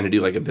 I was trying to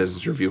do like a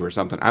business review or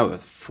something. I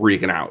was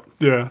freaking out.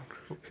 Yeah.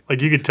 Like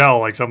you could tell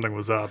like something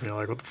was up. And you're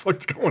like, what the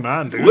fuck's going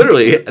on, dude?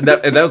 Literally. And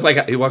that was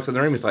like, he walks in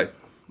the room. He's like,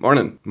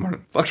 morning.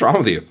 What's wrong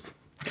with you?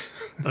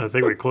 I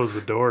think we closed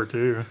the door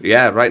too.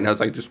 Yeah, right. And I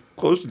was like, just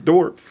close the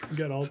door. You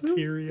got all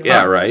teary.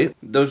 Yeah, right.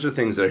 Those are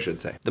things that I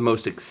should say. The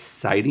most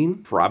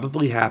exciting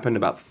probably happened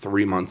about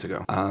 3 months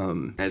ago.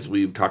 As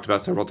we've talked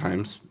about several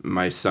times,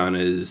 my son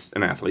is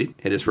an athlete,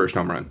 hit his first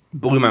home run.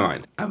 Blew my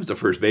mind. I was the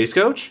first base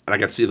coach, and I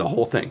got to see the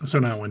whole thing. So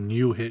now when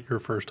you hit your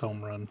first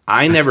home run.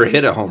 I never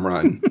hit a home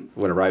run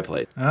whenever I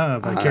played.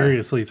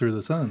 Vicariously through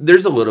the sun.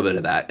 There's a little bit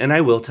of that. And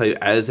I will tell you,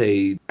 as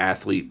a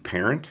athlete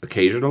parent,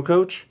 occasional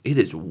coach, it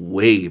is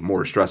way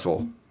more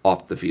stressful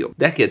off the field.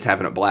 That kid's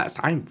having a blast.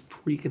 I'm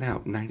freaking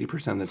out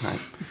 90% of the time.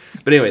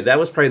 But anyway, that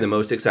was probably the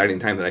most exciting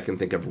time that I can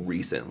think of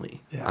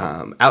recently.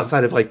 Yeah.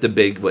 Outside of like the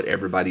big, what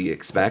everybody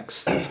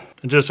expects. And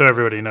just so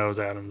everybody knows,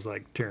 Adam's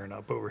like tearing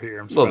up over here.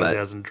 I'm surprised he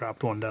hasn't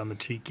dropped one down the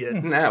cheek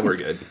yet. Nah, we're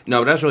good.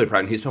 No, but that's really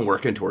proud. He's been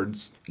working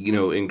towards,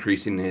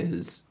 increasing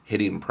his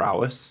hitting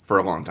prowess for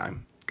a long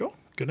time. Cool.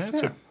 Good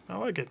answer. Yeah. I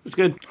like it. It's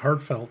good.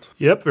 Heartfelt.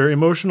 Yep, very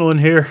emotional in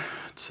here.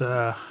 It's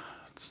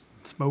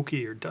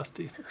smoky or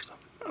dusty in here or something.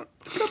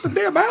 Got the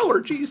damn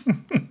allergies.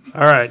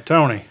 All right,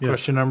 Tony. Yes.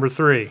 Question number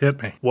 3.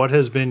 Hit me. What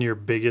has been your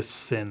biggest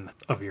sin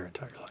of your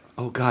entire life?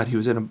 Oh, God, he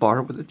was in a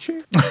bar with a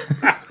chair.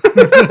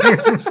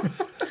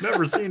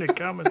 Never seen it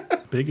coming.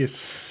 Biggest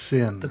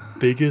sin. The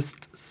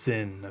biggest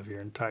sin of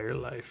your entire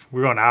life.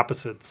 We're going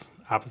opposites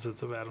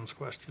of Adam's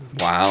question.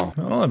 Wow.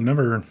 Well, I've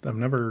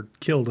never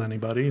killed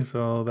anybody,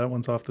 so that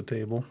one's off the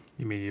table.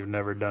 You mean you've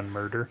never done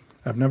murder?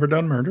 I've never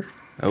done murder.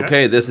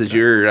 Okay, this is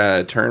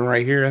your turn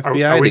right here,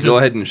 FBI, to go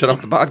ahead and shut off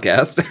the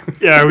podcast.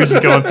 Yeah, are we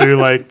just going through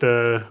like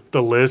the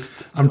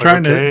list? I'm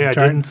trying to I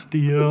didn't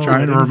steal.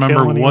 Trying to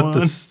remember what anyone.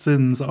 the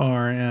sins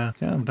are. Yeah,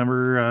 I've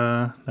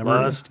never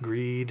Lust,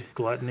 greed,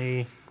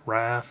 gluttony,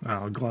 wrath.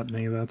 Oh,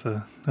 gluttony. That's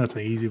a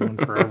easy one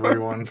for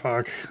everyone.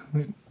 Fuck.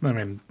 I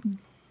mean.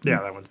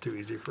 Yeah, that one's too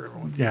easy for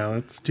everyone. Yeah,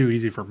 that's too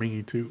easy for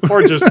me, too.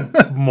 Or just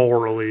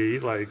morally,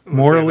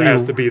 it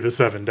has to be the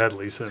 7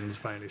 deadly sins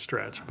by any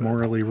stretch. But.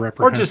 Morally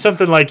reprehensible. Or just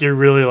something like you're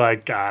really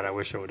like, God, I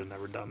wish I would have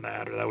never done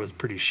that, or that was a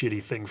pretty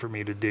shitty thing for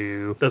me to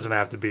do. Doesn't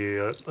have to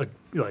be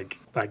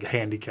like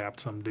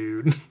handicapped some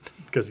dude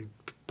because he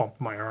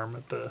bumped my arm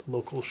at the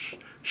local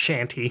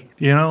shanty.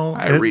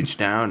 I reached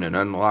down and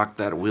unlocked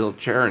that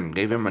wheelchair and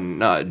gave him a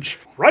nudge.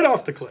 Right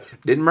off the cliff.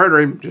 Didn't murder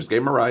him, just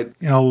gave him a ride.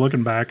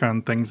 Looking back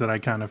on things that I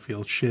kind of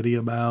feel shitty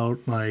about,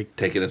 like...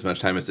 Taking as much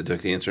time as it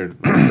took to answer the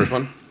first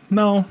one?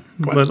 No,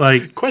 but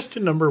like...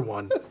 Question number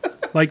 1.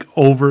 Like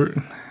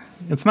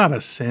it's not a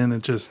sin.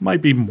 It just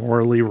might be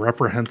morally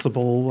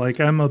reprehensible.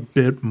 Like, I'm a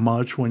bit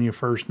much when you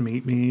first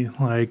meet me.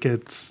 Like,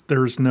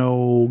 there's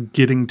no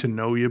getting to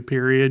know you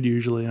period.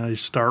 Usually I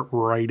start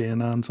right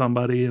in on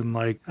somebody.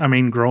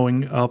 And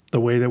growing up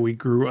the way that we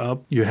grew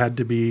up, you had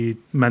to be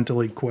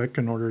mentally quick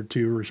in order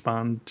to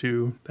respond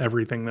to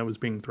everything that was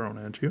being thrown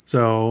at you.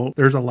 So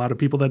there's a lot of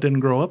people that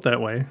didn't grow up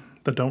that way,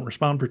 that don't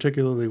respond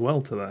particularly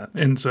well to that.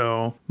 And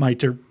so my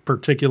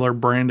particular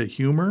brand of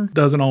humor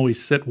doesn't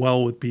always sit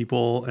well with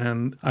people.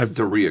 And it's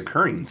a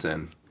reoccurring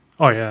sin.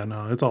 Oh, yeah,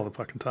 no, it's all the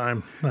fucking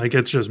time. Like,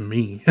 it's just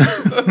me.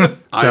 I'm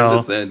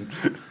the sin.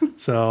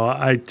 So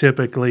I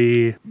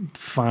typically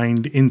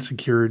find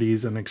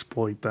insecurities and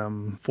exploit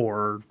them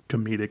for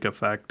comedic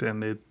effect,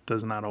 and it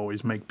does not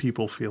always make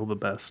people feel the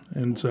best.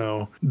 And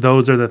so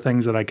those are the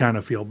things that I kind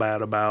of feel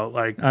bad about.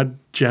 Like, I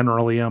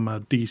generally am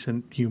a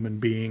decent human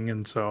being,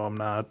 and so I'm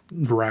not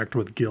racked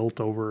with guilt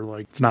over,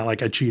 like, it's not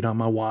like I cheat on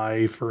my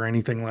wife or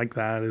anything like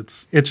that.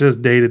 It's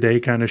just day-to-day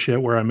kind of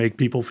shit where I make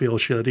people feel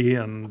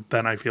shitty, and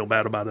then I feel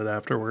bad about it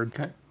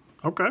afterward.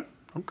 Okay.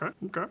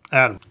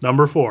 Adam,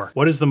 number 4.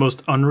 What is the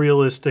most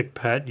unrealistic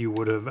pet you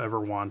would have ever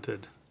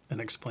wanted? And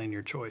explain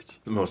your choice.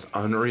 The most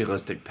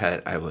unrealistic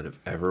pet I would have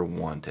ever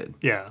wanted.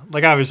 Yeah,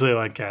 like obviously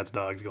like cats,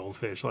 dogs,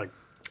 goldfish. Like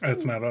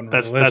that's not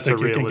unrealistic. That's you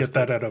can get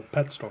that at a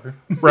pet store.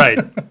 Right.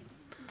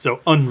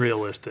 So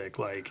unrealistic,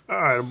 like,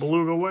 all right, a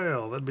beluga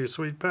whale, that'd be a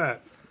sweet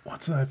pet.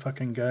 What's that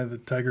fucking guy, the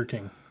Tiger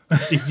King?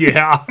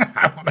 Yeah,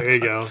 there you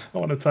go. I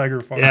want a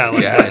tiger farm.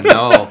 Yeah,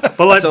 no.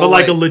 But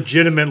a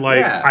legitimate,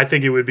 I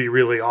think it would be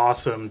really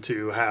awesome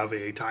to have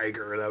a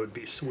tiger. That would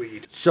be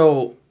sweet.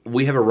 So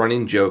we have a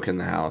running joke in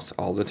the house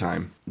all the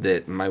time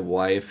that my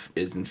wife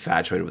is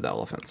infatuated with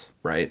elephants,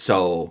 right?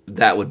 So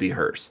that would be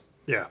hers.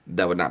 Yeah.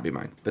 That would not be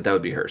mine, but that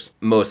would be hers.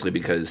 Mostly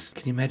because,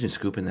 can you imagine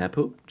scooping that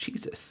poop?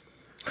 Jesus.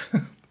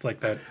 It's like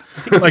that.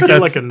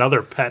 Like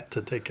another pet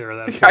to take care of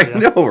that. I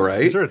know,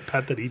 right? Is there a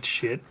pet that eats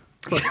shit?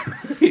 Yeah,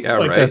 it's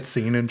like right. that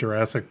scene in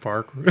Jurassic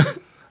Park.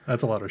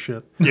 That's a lot of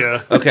shit.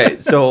 Yeah. Okay,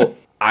 so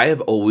I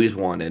have always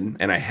wanted,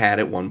 and I had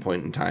at one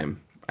point in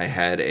time, I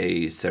had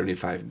a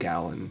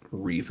 75-gallon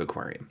reef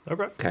aquarium.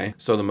 Okay.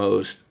 So the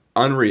most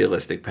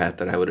unrealistic pet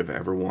that I would have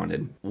ever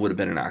wanted would have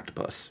been an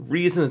octopus.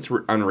 Reason it's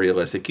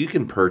unrealistic, you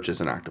can purchase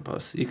an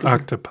octopus. You can,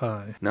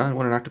 Octopi. No, I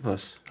want an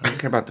octopus. I don't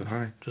care about the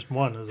pie. Just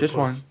one is Just a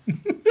puss.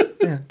 one.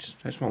 Yeah,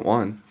 I just want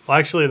one. Well,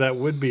 actually, that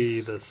would be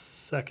the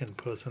second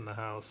puss in the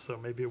house, so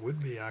maybe it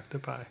would be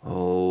octopi.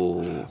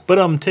 Oh.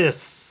 But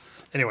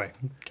tis. Anyway,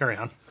 carry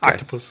on. Okay.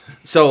 Octopus.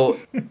 So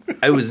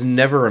I was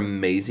never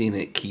amazing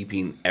at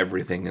keeping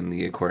everything in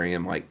the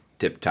aquarium like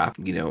tip top,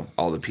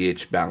 all the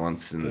pH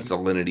balance and the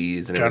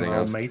salinities and everything General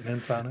else.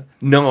 maintenance on it.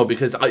 No,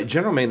 because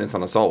general maintenance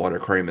on a saltwater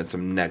aquarium is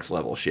some next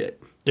level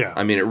shit. Yeah.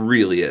 I mean, it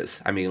really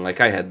is. I mean, like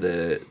I had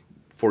the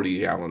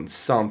 40-gallon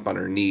sump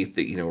underneath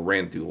that,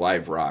 ran through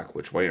live rock,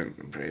 which was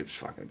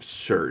fucking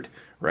absurd,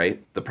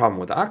 right? The problem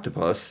with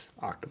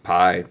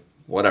octopi,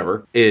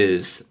 whatever,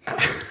 is...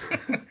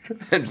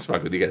 I'm just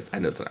fucking with you guys. I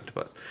know it's an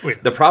octopus.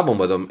 Wait. The problem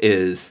with them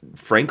is,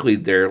 frankly,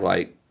 they're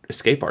like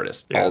escape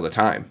artists Yeah. all the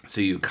time. So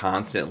you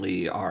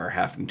constantly are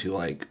having to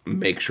like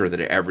make sure that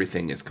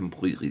everything is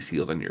completely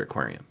sealed in your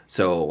aquarium.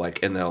 So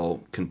like, and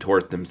they'll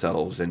contort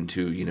themselves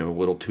into,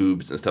 little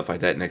tubes and stuff like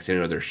that. Next thing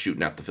you know, they're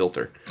shooting out the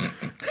filter.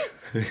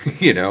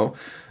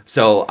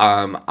 So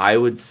I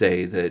would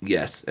say that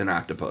yes, an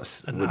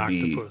octopus would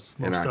be Most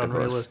an octopus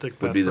unrealistic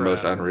pet would be the for most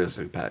Adam.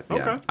 unrealistic pet. Yeah.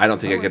 Okay. I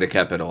don't think I could have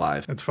kept it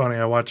alive. It's funny.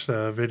 I watched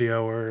a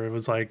video where it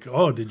was like,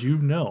 "Oh, did you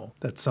know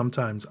that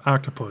sometimes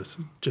octopus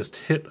just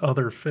hit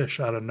other fish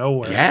out of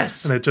nowhere?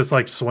 Yes. and it just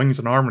like swings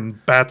an arm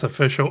and bats a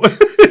fish away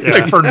Yeah.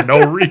 like for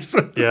no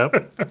reason."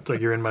 Yep. It's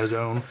like you're in my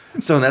zone.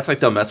 So that's like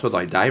they'll mess with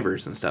like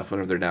divers and stuff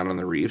whenever they're down on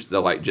the reefs.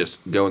 They'll like just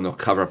go and they'll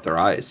cover up their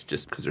eyes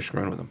just because they're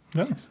screwing with them.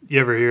 Yeah. You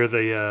ever hear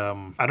the,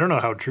 I don't know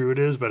how true it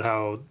is, but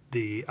how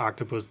the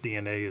octopus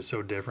DNA is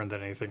so different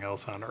than anything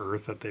else on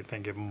Earth that they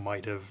think it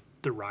might have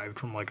derived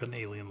from like an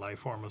alien life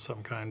form of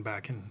some kind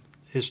back in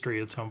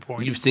history at some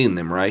point. You've seen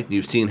them, right?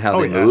 You've seen how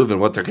Oh, they yeah. move and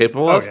what they're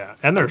capable Oh, of? yeah.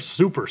 And they're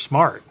super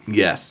smart.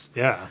 Yes.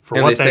 Yeah. For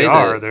And what they they say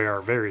are, that- they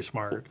are very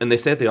smart. And they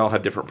say that they all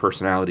have different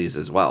personalities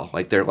as well.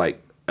 Like they're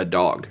like a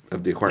dog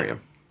of the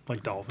aquarium.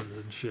 Like dolphins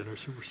and shit are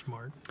super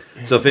smart.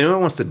 So if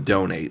anyone wants to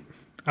donate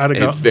I'd have a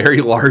gone.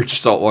 very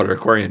large saltwater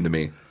aquarium to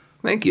me,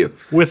 thank you.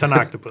 With an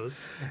octopus.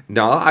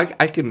 No, I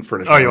can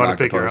furnish Oh, my you own wanna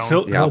pick your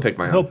octopus. own? Yeah, I'll pick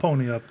my He'll own.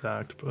 pony up the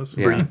octopus.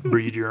 Yeah.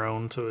 Breed your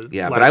own. So it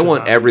Yeah, but I latches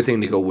want on.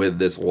 everything to go with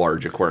this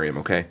large aquarium,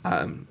 okay?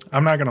 I'm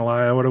not gonna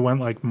lie. I would have went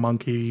like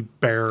monkey,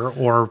 bear,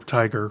 or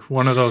tiger.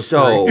 One of those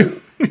So,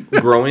 three.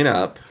 growing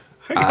up,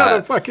 I got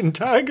a fucking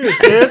tiger,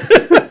 kid.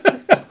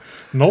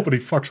 Nobody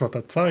fucks with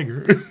a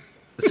tiger.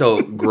 there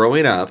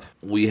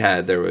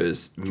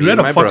was me You had and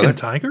a my fucking brother.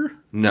 tiger?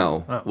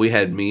 No, we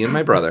had me and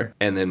my brother,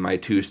 and then my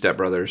two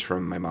stepbrothers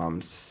from my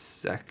mom's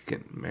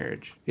second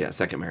marriage. Yeah,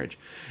 second marriage.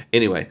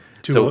 Anyway,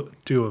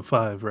 Two of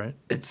five, right?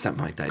 it's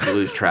something like that. You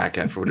lose track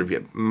after whatever.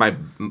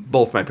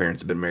 Both my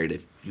parents have been married a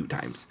few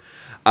times.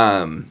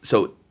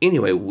 So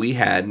anyway,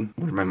 when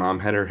my mom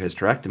had her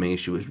hysterectomy,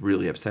 she was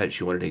really upset.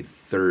 She wanted a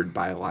third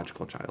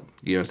biological child.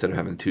 Instead of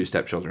having two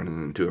stepchildren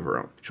and then two of her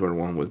own, she wanted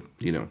one with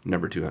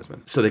number two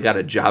husband. So they got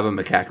a Java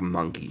macaque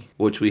monkey,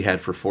 which we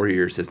had for 4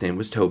 years. His name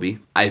was Toby.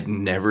 I've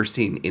never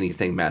seen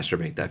anything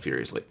masturbate that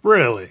furiously.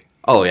 Really?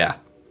 Oh yeah,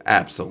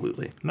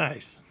 absolutely.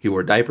 Nice. He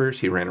wore diapers.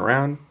 He ran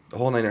around the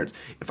whole 9 yards.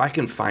 If I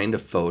can find a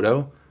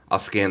photo, I'll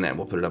scan that and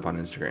we'll put it up on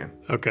Instagram.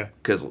 Okay.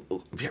 Because,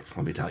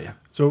 let me tell you.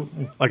 So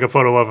Like a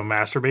photo of him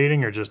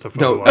masturbating or just a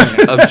photo No, of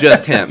him? of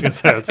just him. gonna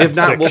say, that's some If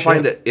not, sick we'll shit.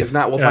 find it. If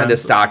not, we'll Yeah, find a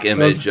stock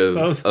image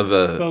those of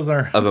a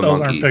aren't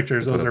monkey.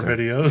 pictures. to put Those up are there.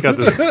 videos. He's got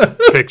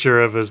this picture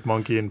of his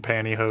monkey in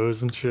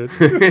pantyhose and shit.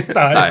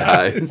 Thigh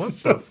highs.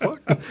 What the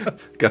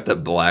fuck? Got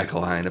that black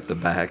line up the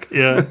back.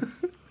 Yeah.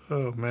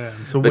 Oh,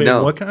 man. So But wait,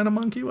 no. what kind of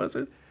monkey was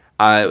it?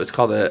 It was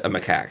called a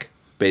macaque.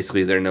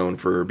 Basically, they're known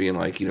for being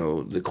like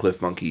the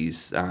cliff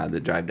monkeys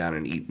that dive down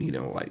and eat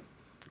like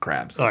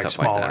crabs and Like stuff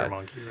like smaller that.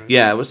 monkey, right?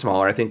 Yeah, it was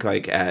smaller. I think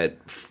like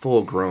at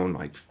full grown,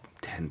 like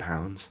 10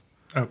 pounds.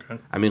 Okay.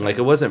 I mean, like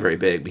it wasn't very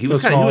big, but he So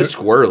was he was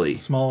squirrely.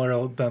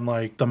 Smaller than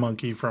like the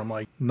monkey from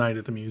like Night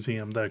at the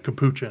Museum, the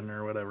capuchin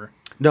or whatever.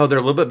 No, they're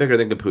a little bit bigger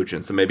than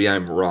capuchin, so maybe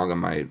I'm wrong on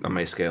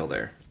my scale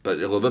there. But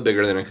a little bit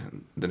bigger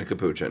than a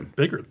capuchin,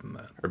 Bigger than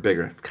that. or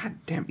bigger. God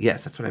damn,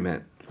 yes, that's what I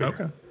meant.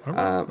 Okay. All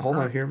right. Hold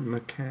on here,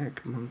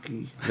 macaque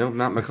monkey. No,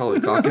 not Macaulay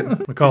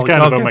Culkin. Macaulay He's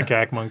kind of a Culkin,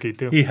 macaque monkey,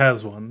 too. He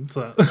has one.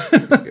 So.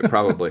 Yeah,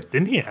 probably.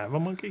 Didn't he have a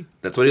monkey?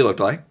 That's what he looked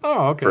like.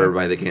 Oh, okay. For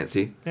everybody that can't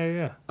see. Yeah,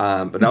 yeah.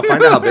 But I'll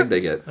find out how big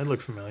they get. That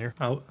looked familiar.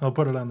 I'll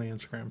put it on the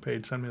Instagram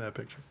page. Send me that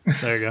picture.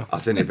 There you go. I'll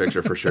send you a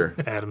picture for sure.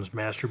 Adam's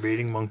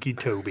masturbating monkey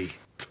Toby.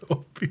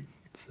 Toby.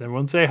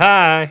 Everyone say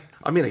hi.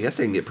 I mean, I guess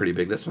they can get pretty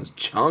big. This one's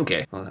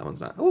chunky. Oh, that one's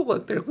not. Oh,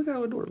 look there. Look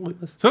how adorable he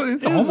is. So it's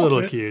It's a almost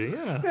little cutie,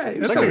 yeah. Yeah,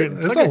 it's it's like a- a,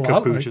 it's like a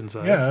lot capuchin like,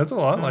 size. Yeah, it's a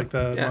lot like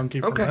the Yeah.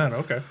 monkey from Okay. that.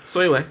 Okay. So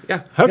anyway,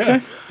 yeah.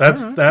 Okay. Yeah,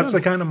 that's the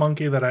kind of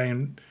monkey that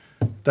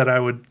I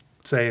would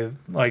say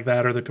like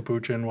that or the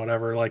capuchin,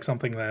 whatever, like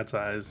something that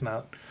size.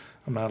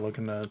 I'm not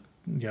looking to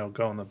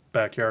go in the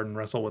backyard and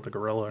wrestle with a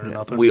gorilla or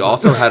nothing. We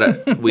also had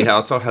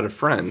a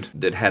friend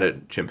that had a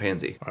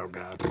chimpanzee. Oh,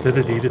 God. Did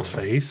it eat its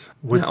face?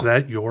 Was No.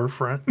 that your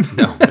friend?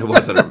 No, it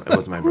wasn't. It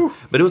wasn't my friend.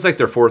 But it was like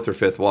their 4th or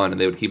 5th one, and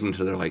they would keep them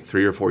until they're like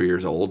 3 or 4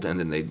 years old, and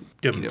then they'd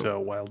Give them to a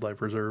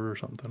wildlife reserve or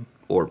something.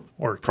 or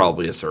Or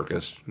probably a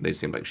circus. They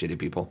seemed like shitty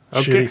people.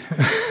 Okay.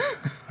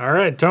 Shitty. All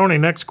right, Tony,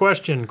 next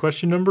question.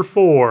 Question number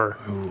 4.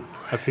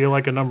 I feel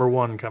like a number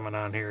 1 coming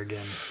on here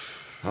again.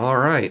 All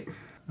right.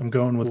 I'm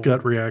going with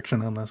gut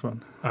reaction on this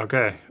one.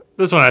 Okay.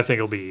 This one I think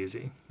will be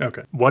easy.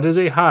 Okay. What is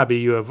a hobby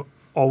you have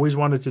always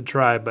wanted to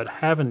try but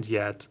haven't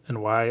yet,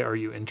 and why are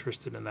you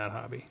interested in that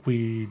hobby?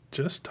 We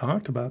just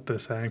talked about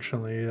this,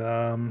 actually.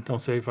 Don't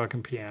say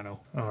fucking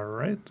piano. All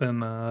right,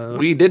 then.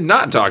 We did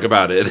not talk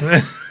about it.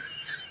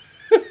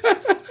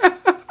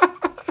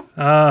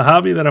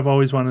 Hobby that I've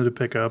always wanted to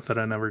pick up that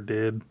I never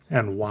did,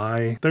 and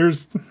why.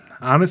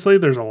 Honestly,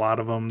 there's a lot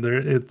of them.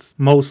 It's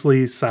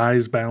mostly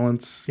size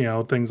balance,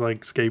 things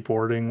like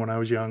skateboarding when I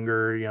was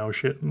younger,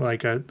 shit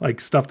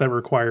like stuff that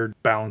required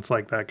balance,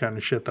 like that kind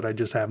of shit that I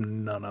just have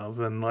none of,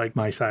 and like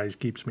my size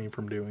keeps me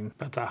from doing.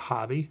 That's a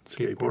hobby?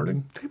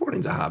 Skateboarding.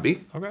 Skateboarding's a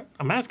hobby. Okay.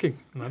 I'm asking.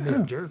 I'm not being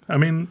a jerk. I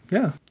mean,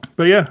 yeah.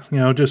 But yeah,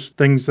 just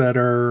things that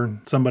are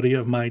somebody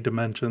of my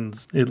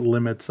dimensions, it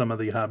limits some of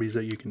the hobbies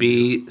that you can do.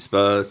 Be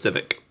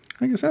specific.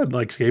 Like I said,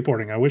 like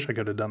skateboarding, I wish I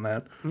could have done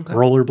that. Okay.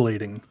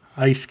 Rollerblading,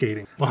 ice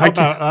skating. Well,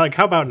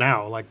 how about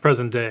now, like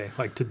present day,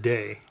 like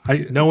today,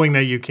 knowing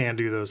that you can't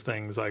do those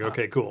things? Like,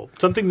 okay, cool.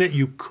 Something that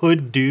you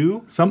could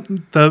do.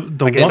 Something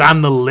it's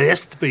on the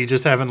list, but you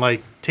just haven't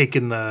like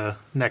taken the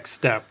next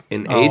step.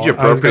 An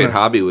age-appropriate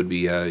hobby would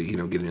be,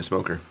 getting a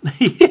smoker.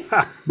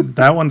 Yeah,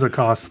 that one's a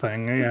cost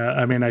thing. Yeah,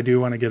 I mean, I do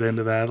want to get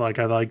into that. Like,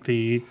 I like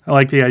the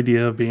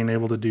idea of being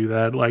able to do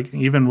that. Like,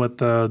 even with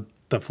the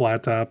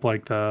flat top,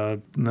 like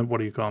what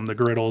do you call them, the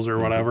griddles or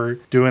whatever,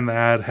 doing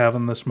that,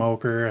 having the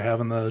smoker,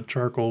 having the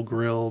charcoal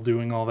grill,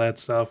 doing all that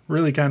stuff,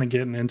 really kind of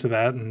getting into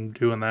that and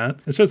doing that.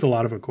 It's just a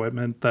lot of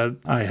equipment that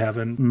I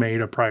haven't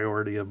made a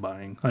priority of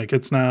buying. Like,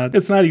 it's not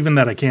even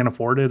that I can't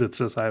afford it, it's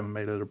just I haven't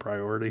made it a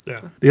priority.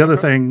 Yeah. The other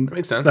thing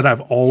that that I've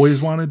always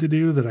wanted to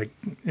do that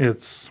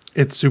it's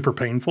super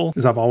painful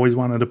is I've always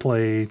wanted to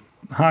play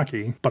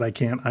hockey, but I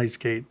can't ice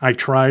skate. I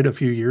tried a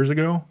few years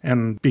ago,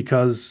 and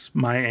because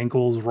my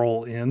ankles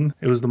roll in,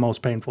 it was the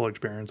most painful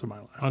experience of my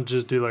life. I'll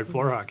just do like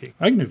floor hockey.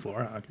 I can do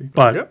floor hockey,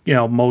 but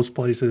most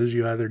places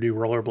you either do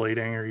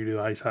rollerblading or you do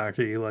ice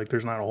hockey. Like,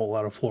 there's not a whole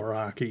lot of floor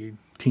hockey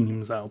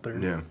teams out there.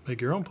 Yeah. Make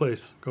your own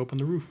place. Go up on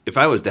the roof. If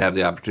I was to have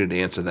the opportunity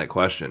to answer that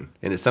question,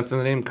 and it's something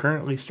that I'm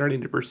currently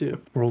starting to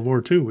pursue. World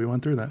War II, we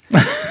went through that.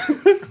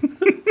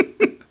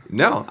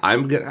 No,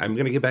 I'm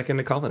gonna get back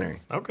into culinary.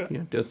 Okay.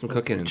 Do some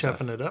cooking and Chefing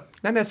stuff. it up.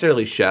 Not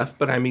necessarily chef,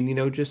 but I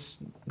mean, just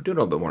do a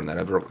little bit more than that.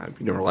 I've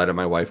relied on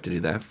my wife to do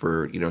that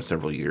for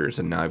several years,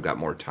 and now I've got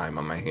more time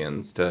on my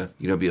hands to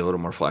be a little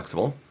more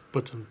flexible.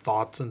 Put some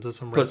thoughts into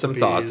some recipes. Put some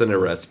thoughts into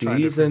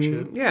recipes and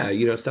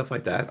shit. Stuff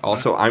like that.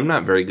 Also, I'm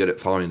not very good at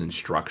following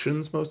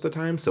instructions most of the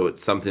time, so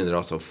it's something that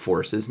also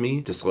forces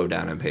me to slow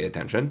down and pay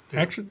attention.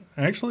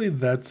 Actually,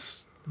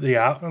 that's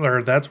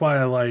why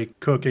I like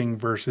cooking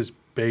versus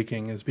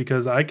baking, is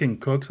because I can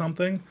cook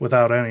something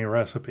without any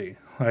recipe.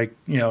 Like,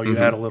 you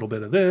add a little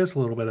bit of this, a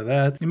little bit of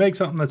that. You make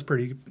something that's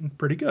pretty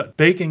good.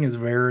 Baking is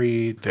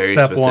very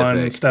step specific.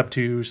 1, step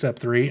 2, step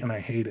 3, and I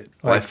hate it.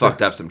 Well, I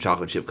fucked up some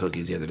chocolate chip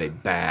cookies the other day.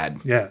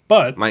 Bad. Yeah,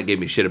 but Mike gave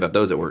me shit about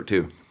those at work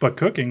too. But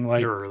cooking,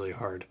 like, they were really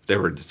hard. They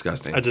were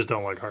disgusting. I just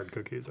don't like hard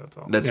cookies. That's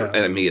all.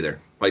 And me either.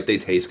 Like, they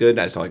taste good.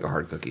 I just don't like a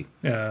hard cookie.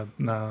 Yeah,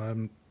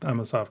 no, I'm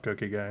a soft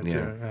cookie guy too.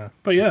 Yeah.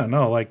 But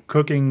like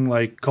cooking,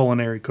 like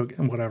culinary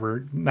cooking,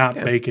 whatever, not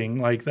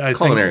baking. Like,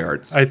 culinary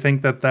arts. I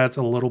think that's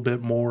a little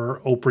bit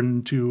more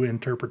open to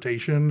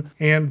interpretation,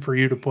 and for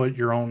you to put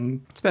your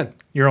own spin,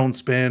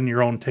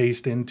 your own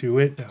taste into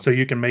it, so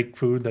you can make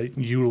food that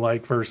you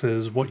like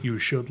versus what you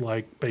should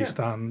like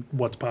based on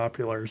what's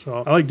popular.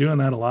 So I like doing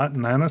that a lot.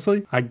 And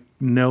honestly, I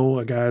know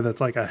a guy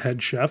that's like a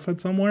head chef at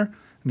somewhere,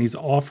 and he's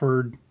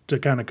offered to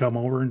kind of come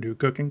over and do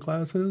cooking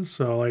classes.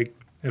 So, like,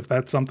 if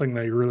that's something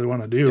that you really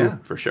want to do, yeah,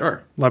 for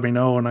sure, let me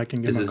know and I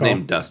can give him a call. Is his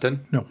name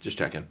Dustin? No. Just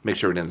checking. Make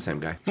sure we're doing the same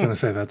guy. I was going to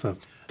say that's a...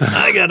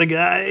 I got a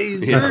guy.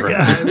 He's your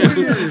guy.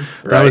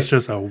 That was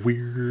just a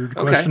weird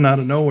question out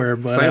of nowhere.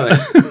 But so,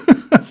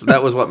 anyway, so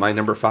that was my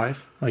number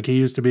 5? Like, he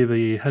used to be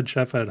the head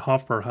chef at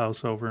Hofbräu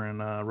House over in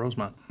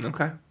Rosemont.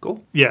 Okay,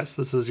 cool. Yes,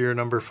 this is your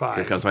number 5.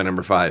 Here comes my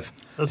number 5.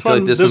 This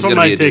one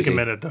might take a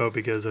minute, though,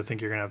 because I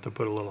think you're going to have to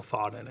put a little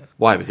thought in it.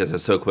 Why? Because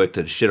it's so quick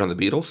to shit on the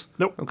Beatles?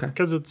 Nope. Okay.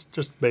 Because it's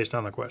just based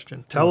on the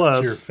question. Tell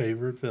us... your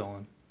favorite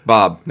villain.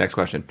 Bob, next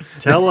question.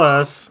 Tell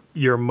us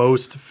your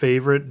most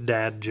favorite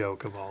dad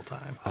joke of all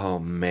time. Oh,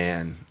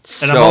 man.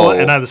 And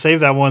I've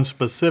saved that one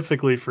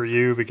specifically for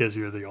you because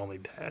you're the only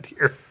dad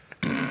here.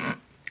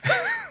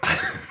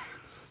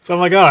 So So I'm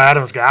like, oh,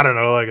 Adam's got to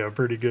know like a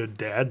pretty good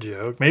dad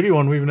joke. Maybe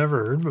one we've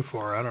never heard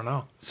before. I don't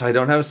know. So I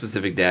don't have a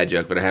specific dad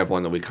joke, but I have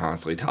one that we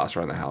constantly toss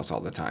around the house all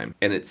the time.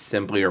 And it's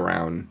simply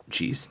around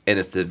cheese. And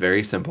it's the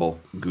very simple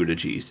Gouda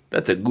cheese.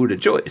 That's a Gouda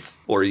choice.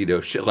 Or,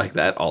 shit like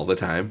that all the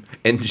time.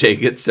 And Jay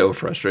gets so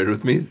frustrated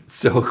with me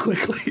so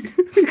quickly.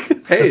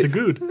 Hey, That's a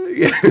good.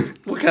 Yeah.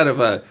 What kind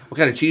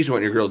of cheese you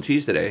want in your grilled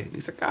cheese today? And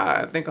he's like,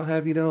 I think I'll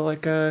have,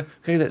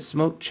 that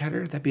smoked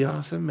cheddar. That'd be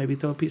awesome. Maybe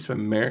throw a piece of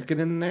American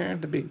in there.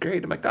 That'd be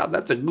great. I'm like, God,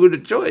 that's a Gouda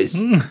choice.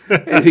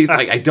 And he's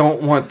like, I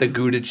don't want the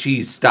Gouda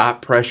cheese.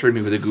 Stop pressuring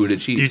me with a Gouda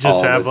cheese Do you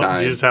just all the time.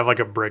 do you just have like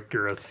a brick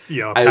or a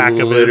pack I of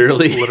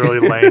literally- it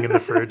literally laying in the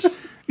fridge?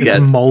 It's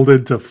Yes.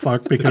 molded to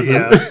fuck because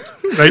Yeah.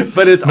 of right.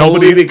 But it's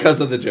only because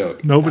of the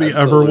joke. Nobody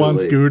ever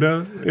wants Absolutely.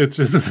 Gouda. It's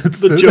just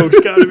The joke's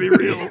got to be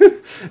real.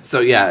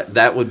 So yeah,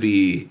 that would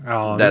be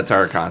Oh, that's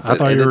our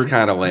concept, and it's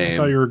kind of I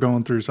thought you lame. were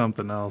going through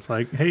something else.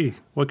 Like, hey,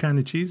 what kind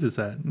of cheese is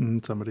that?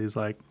 And somebody's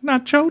like,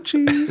 nacho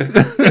cheese.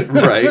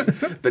 Right?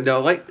 But no,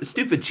 like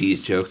stupid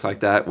cheese jokes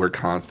like that, we're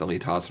constantly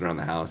tossing around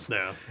the house.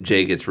 Yeah.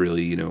 Jay gets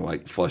really,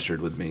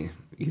 flustered with me,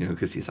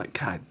 because he's like,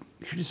 God,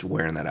 you're just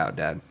wearing that out,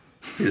 Dad.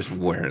 You're just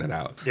wearing it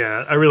out.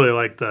 Yeah, I really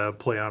like the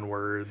play on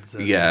words.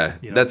 And, Yeah,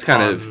 that's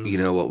kind of puns.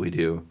 what we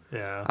do.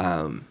 Yeah.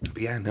 But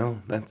yeah,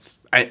 no, that's.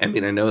 I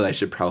mean, I know that I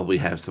should probably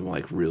have some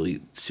like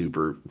really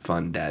super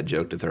fun dad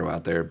joke to throw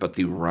out there, but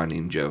the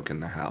running joke in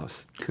the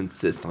house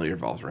consistently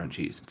revolves around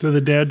cheese. So the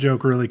dad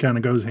joke really kind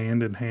of goes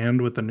hand in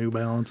hand with the New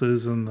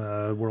Balances and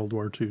the World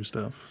War II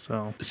stuff.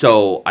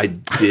 So I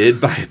did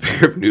buy a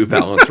pair of New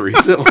Balance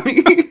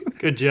recently.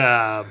 Good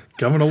job.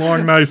 coming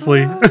along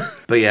nicely.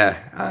 But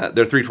yeah,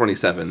 they're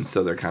 327s,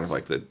 so they're kind of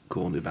like the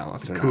cool New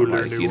Balance. They're Cooler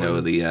not like, new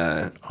ones.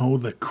 the Oh,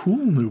 the cool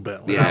New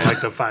Balance. Yeah.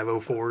 Like the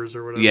 504s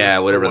or whatever. yeah,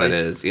 whatever The that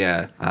whites. is.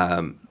 Yeah.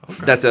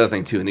 That's the other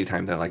thing too.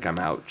 Anytime that like I'm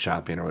out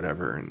shopping or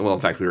whatever, and well, in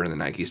fact, we were in the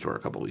Nike store a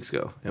couple weeks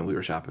ago, and we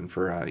were shopping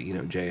for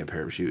Jay a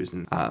pair of shoes,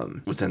 and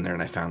was in there,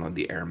 and I found one of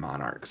the Air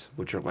Monarchs,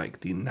 which are like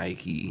the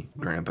Nike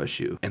grandpa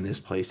shoe, and this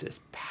place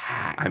is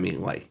packed. I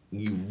mean, like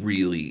you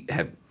really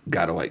have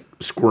got to like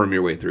squirm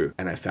your way through.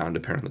 And I found a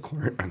pair on the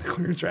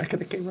clearance rack,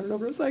 and I came running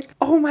over. I was like,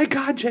 "Oh my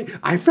God, Jay!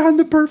 I found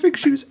the perfect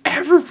shoes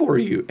ever for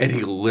you!" And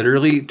he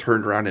literally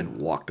turned around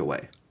and walked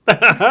away.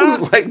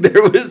 Like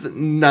there was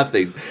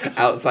nothing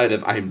outside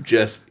of I'm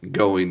just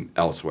going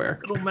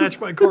elsewhere. It'll match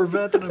my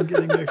Corvette that I'm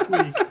getting next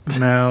week.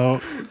 Now,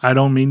 I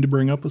don't mean to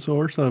bring up a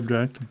sore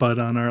subject, but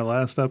on our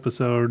last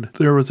episode,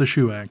 there was a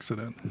shoe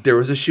accident. There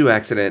was a shoe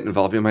accident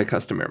involving my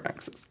custom Air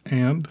Maxes.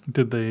 And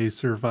did they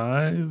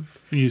survive?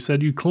 You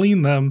said you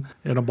cleaned them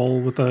in a bowl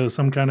with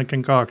some kind of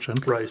concoction.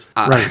 Rice.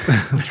 Right.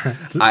 That's right.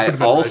 I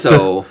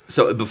also,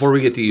 so before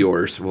we get to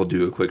yours, we'll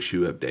do a quick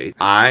shoe update.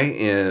 I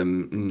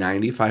am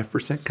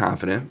 95%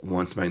 confident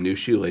once my new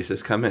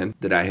shoelaces come in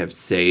that I have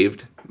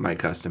saved my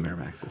custom Air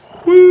Maxes.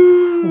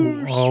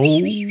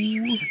 Oh.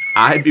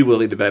 I'd be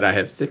willing to bet I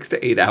have 6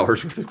 to 8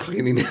 hours worth of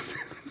cleaning in.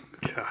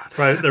 God.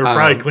 Right. They were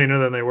probably cleaner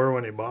than they were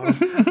when you bought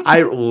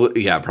them.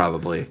 Yeah,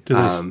 probably. Do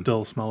they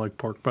still smell like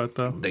pork butt,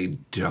 though? They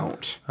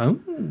don't. Oh.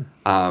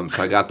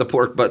 So I got the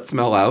pork butt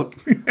smell out.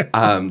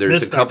 There's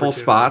Missed a couple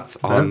opportunity. spots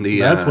on the.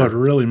 That's what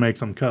really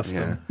makes them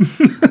custom.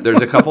 Yeah.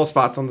 There's a couple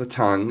spots on the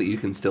tongue that you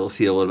can still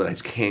see a little bit. I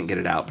just can't get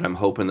it out, but I'm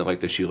hoping that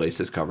like the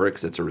shoelaces cover it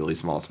because it's a really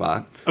small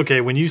spot.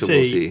 Okay, when you So say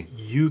we'll see.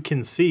 you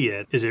can see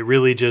it, is it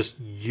really just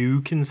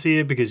you can see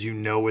it because you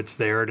know it's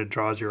there and it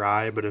draws your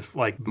eye? But if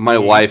like My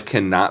wife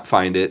cannot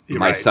find it. You're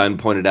My right. son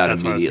pointed out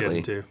that's what I was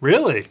immediately. getting to.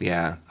 Really?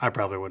 Yeah. I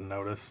probably wouldn't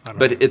notice. I don't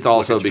But know. it's Look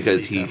also at your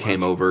because feet he that came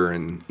much. over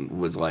and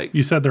was like,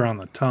 You said they're on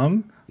the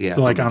tongue? Yeah,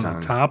 So it's like on on the the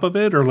tongue. top of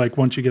it, or like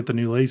once you get the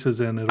new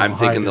laces in, it'll I'm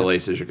thinking hide the it?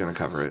 laces are going to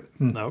cover it.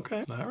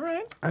 Okay. All right.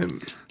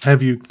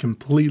 Have you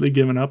completely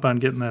given up on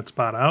getting that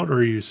spot out, or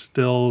are you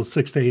still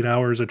 6 to 8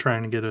 hours of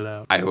trying to get it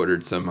out? I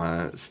ordered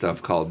some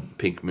stuff called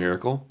Pink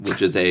Miracle,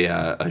 which is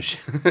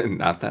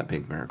not that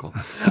Pink Miracle,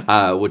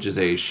 which is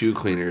a shoe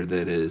cleaner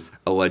that is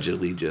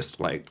allegedly just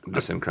like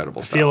this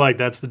incredible I stuff. feel like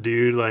that's the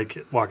dude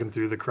like walking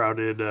through the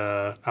crowded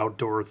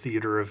outdoor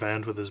theater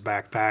event with his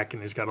backpack,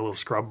 and he's got a little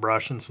scrub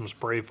brush and some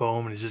spray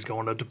foam, and he's just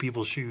going up to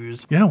people's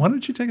shoes. Yeah, why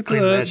don't you take it to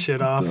Clean that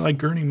shit off. like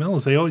Gurney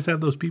Mills? They always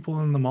have those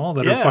people in the mall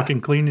that Yeah. are fucking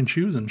cleaning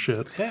shoes and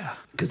shit. Yeah.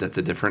 because that's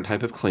a different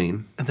type of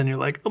clean. And then you're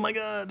like, oh my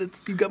God,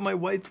 you got my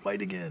white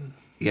again.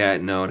 Yeah,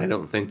 no, and I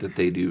don't think that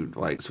they do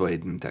like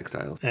suede and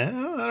textiles. Yeah, I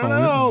don't only-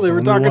 know. They it's were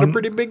only talking one- a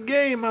pretty big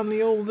game on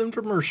the old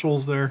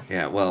infomercials there.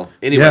 Yeah, well,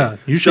 anyway. Yeah,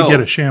 you should so-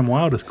 get a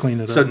ShamWow to clean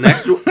it So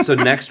up.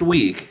 next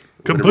week,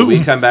 whenever we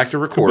Kaboom. come back to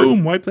record,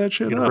 Boom, wipe that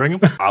shit You up. gonna bring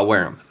them? I'll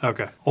wear them.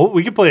 Okay. Oh,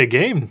 we could play a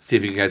game. See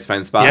if you guys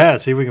find the spot. Yeah,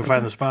 see if we can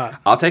find the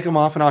spot. I'll take them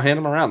off and I'll hand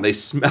them around. They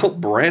smell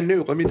brand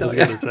new. Let me I tell was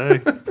you. gonna say,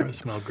 probably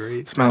smell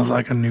great. Smells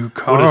like a new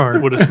car.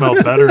 Would have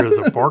smelled better as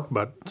a pork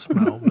butt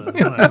smell, but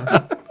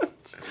whatever.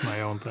 It's just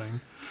my own thing.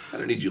 I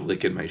don't need you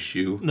licking my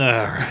shoe.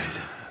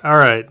 All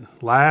right.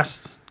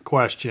 Last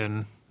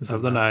question.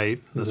 of the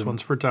night. This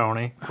one's for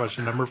Tony.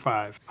 Question number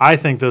 5. I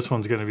think this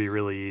one's going to be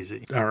really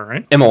easy. All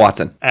right. Emma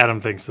Watson. Adam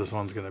thinks this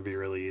one's going to be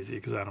really easy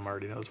because Adam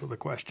already knows what the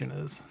question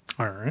is.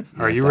 All right.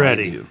 Are Yes, you I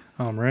ready? do.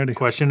 I'm ready.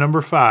 Question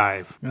number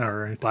 5. All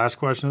right. Last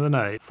question of the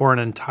night. For an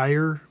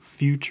entire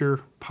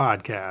future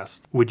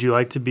podcast, would you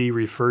like to be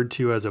referred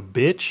to as a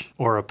bitch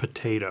or a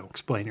potato?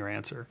 Explain your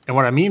answer. And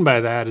what I mean by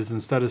that is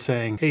instead of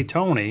saying, hey,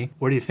 Tony,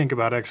 what do you think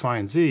about X, Y,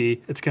 and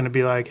Z? It's going to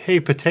be like,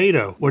 hey,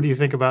 potato, what do you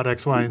think about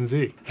X, Y, and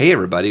Z? Hey,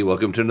 everybody.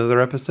 Welcome to another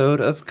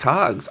episode of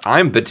COGS.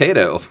 I'm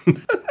Potato.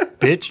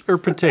 Bitch or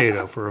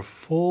potato for a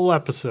full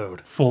episode?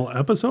 Full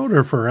episode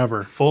or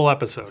forever? Full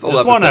episode. Full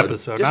Just one episode.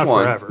 episode, Just not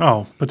one. forever.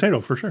 Oh,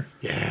 potato for sure.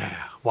 Yeah.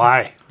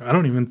 Why? I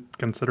don't even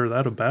consider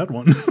that a bad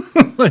one.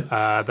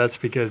 That's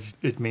because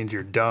it means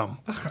you're dumb.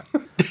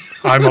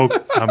 I'm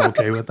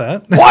okay with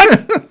that.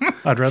 What?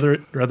 I'd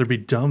rather be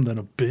dumb than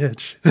a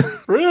bitch.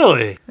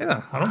 Really?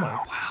 Yeah, I don't mind.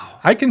 Wow.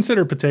 I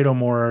consider potato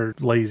more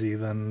lazy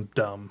than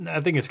dumb.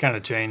 I think it's kind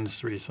of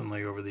changed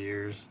recently over the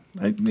years.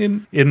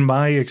 In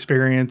my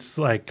experience,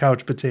 like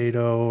couch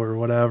potato or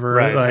whatever.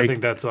 Right. Like, I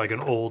think that's like an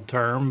old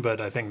term,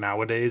 but I think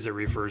nowadays it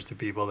refers to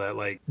people that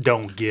like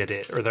don't get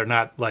it or they're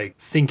not like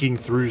thinking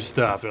through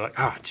stuff. They're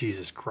like,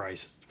 Jesus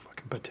Christ, it's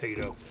fucking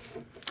potato.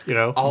 You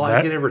know? All I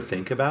That- can ever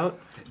think about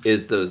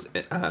is those,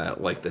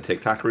 like the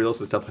TikTok reels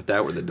and stuff like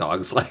that, where the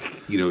dog's like,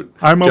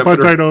 I'm a jumping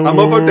potato. I'm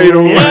a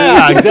potato.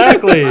 Yeah,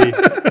 exactly.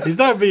 He's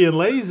not being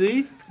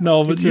lazy.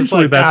 No, but It's just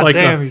usually like, that's God like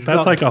damn, a, you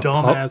that's like a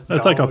dumbass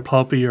that's like a dog.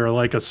 puppy or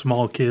like a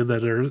small kid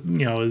that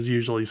is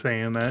usually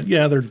saying that.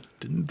 Yeah,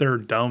 they're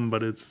dumb,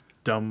 but it's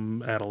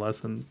dumb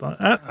adolescent.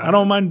 I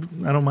don't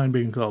mind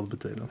being called a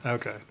potato.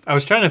 Okay. I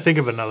was trying to think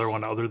of another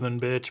one other than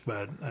bitch,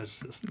 but that's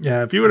just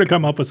Yeah, if you would have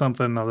come up with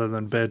something other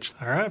than bitch,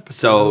 all right. Potato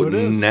So it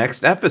is.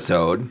 next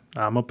episode,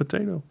 I'm a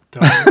potato.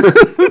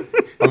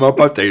 I'm a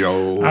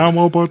potato. I'm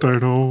a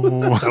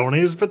potato.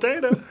 Tony's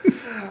potato.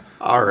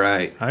 All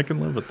right. I can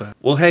live with that.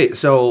 Well, hey,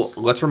 so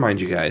let's remind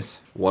you guys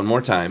one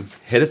more time.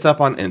 Hit us up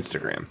on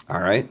Instagram. All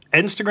right.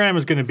 Instagram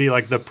is going to be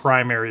like the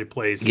primary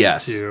place.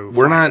 Yes. To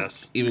We're find not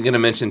us. even going to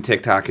mention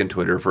TikTok and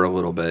Twitter for a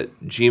little bit.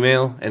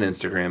 Gmail and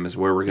Instagram is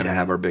where we're going to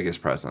have our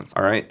biggest presence.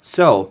 All right.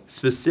 So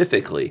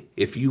specifically,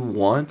 if you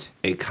want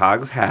a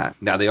COGS hat,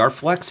 now they are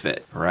flex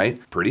fit. All right.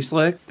 Pretty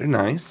slick. They're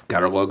nice.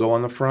 Got our logo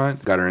on the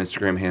front. Got our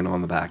Instagram handle on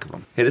the back of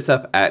them. Hit us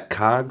up at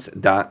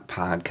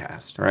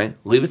cogs.podcast. All right.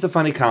 Leave us a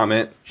funny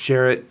comment.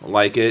 Share it.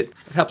 Like it.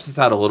 It helps us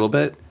out a little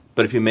bit.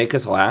 But if you make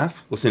us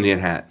laugh, we'll send you a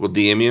hat. We'll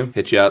DM you,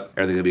 hit you up.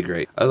 Everything will be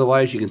great.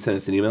 Otherwise, you can send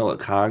us an email at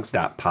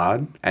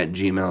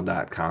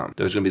cogs.pod@gmail.com.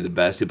 Those are going to be the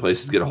best two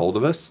places to get a hold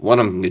of us. One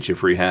of them can get you a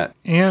free hat.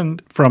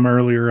 And from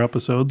earlier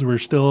episodes, we're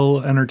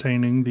still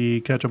entertaining the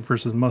ketchup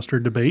versus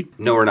mustard debate.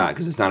 No, we're not,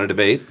 because it's not a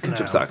debate. Ketchup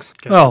No. sucks.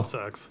 Ketchup Well,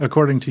 sucks.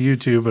 according to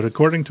YouTube, but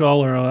according to all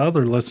our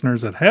other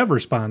listeners that have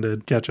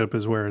responded, ketchup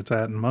is where it's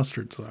at and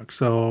mustard sucks.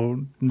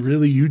 So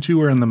really, you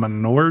two are in the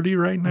minority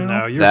right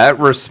now? No, That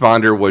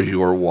responder was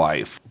your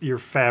wife. you're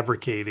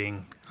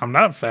fabricating I'm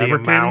not the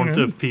fabricating amount it.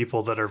 of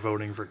people that are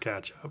voting for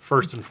ketchup,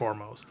 first and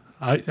foremost.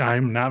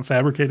 I'm not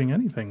fabricating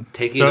anything.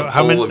 Taking a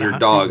poll of your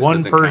dogs One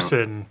doesn't count.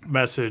 person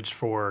messaged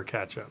for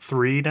ketchup.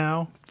 3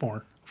 now?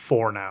 4.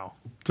 4 now.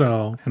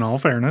 So, in all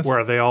fairness, Where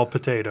are they all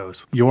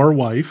potatoes? your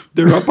wife,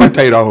 They're a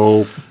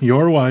potato.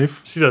 your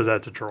wife, She does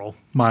that to troll.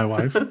 my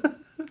wife,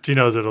 She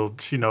knows it'll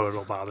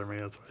bother me.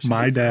 That's why she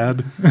my does that.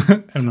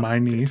 dad, and my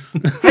niece.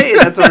 Hey,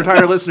 that's our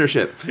entire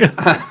listenership.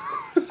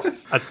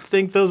 I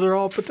think those are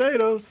all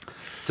potatoes.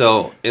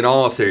 So, in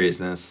all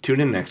seriousness,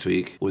 tune in next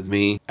week with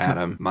me,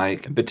 Adam,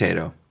 Mike, and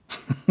Potato.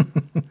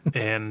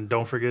 And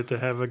don't forget to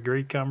have a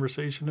great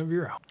conversation of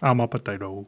your own. I'm a potato.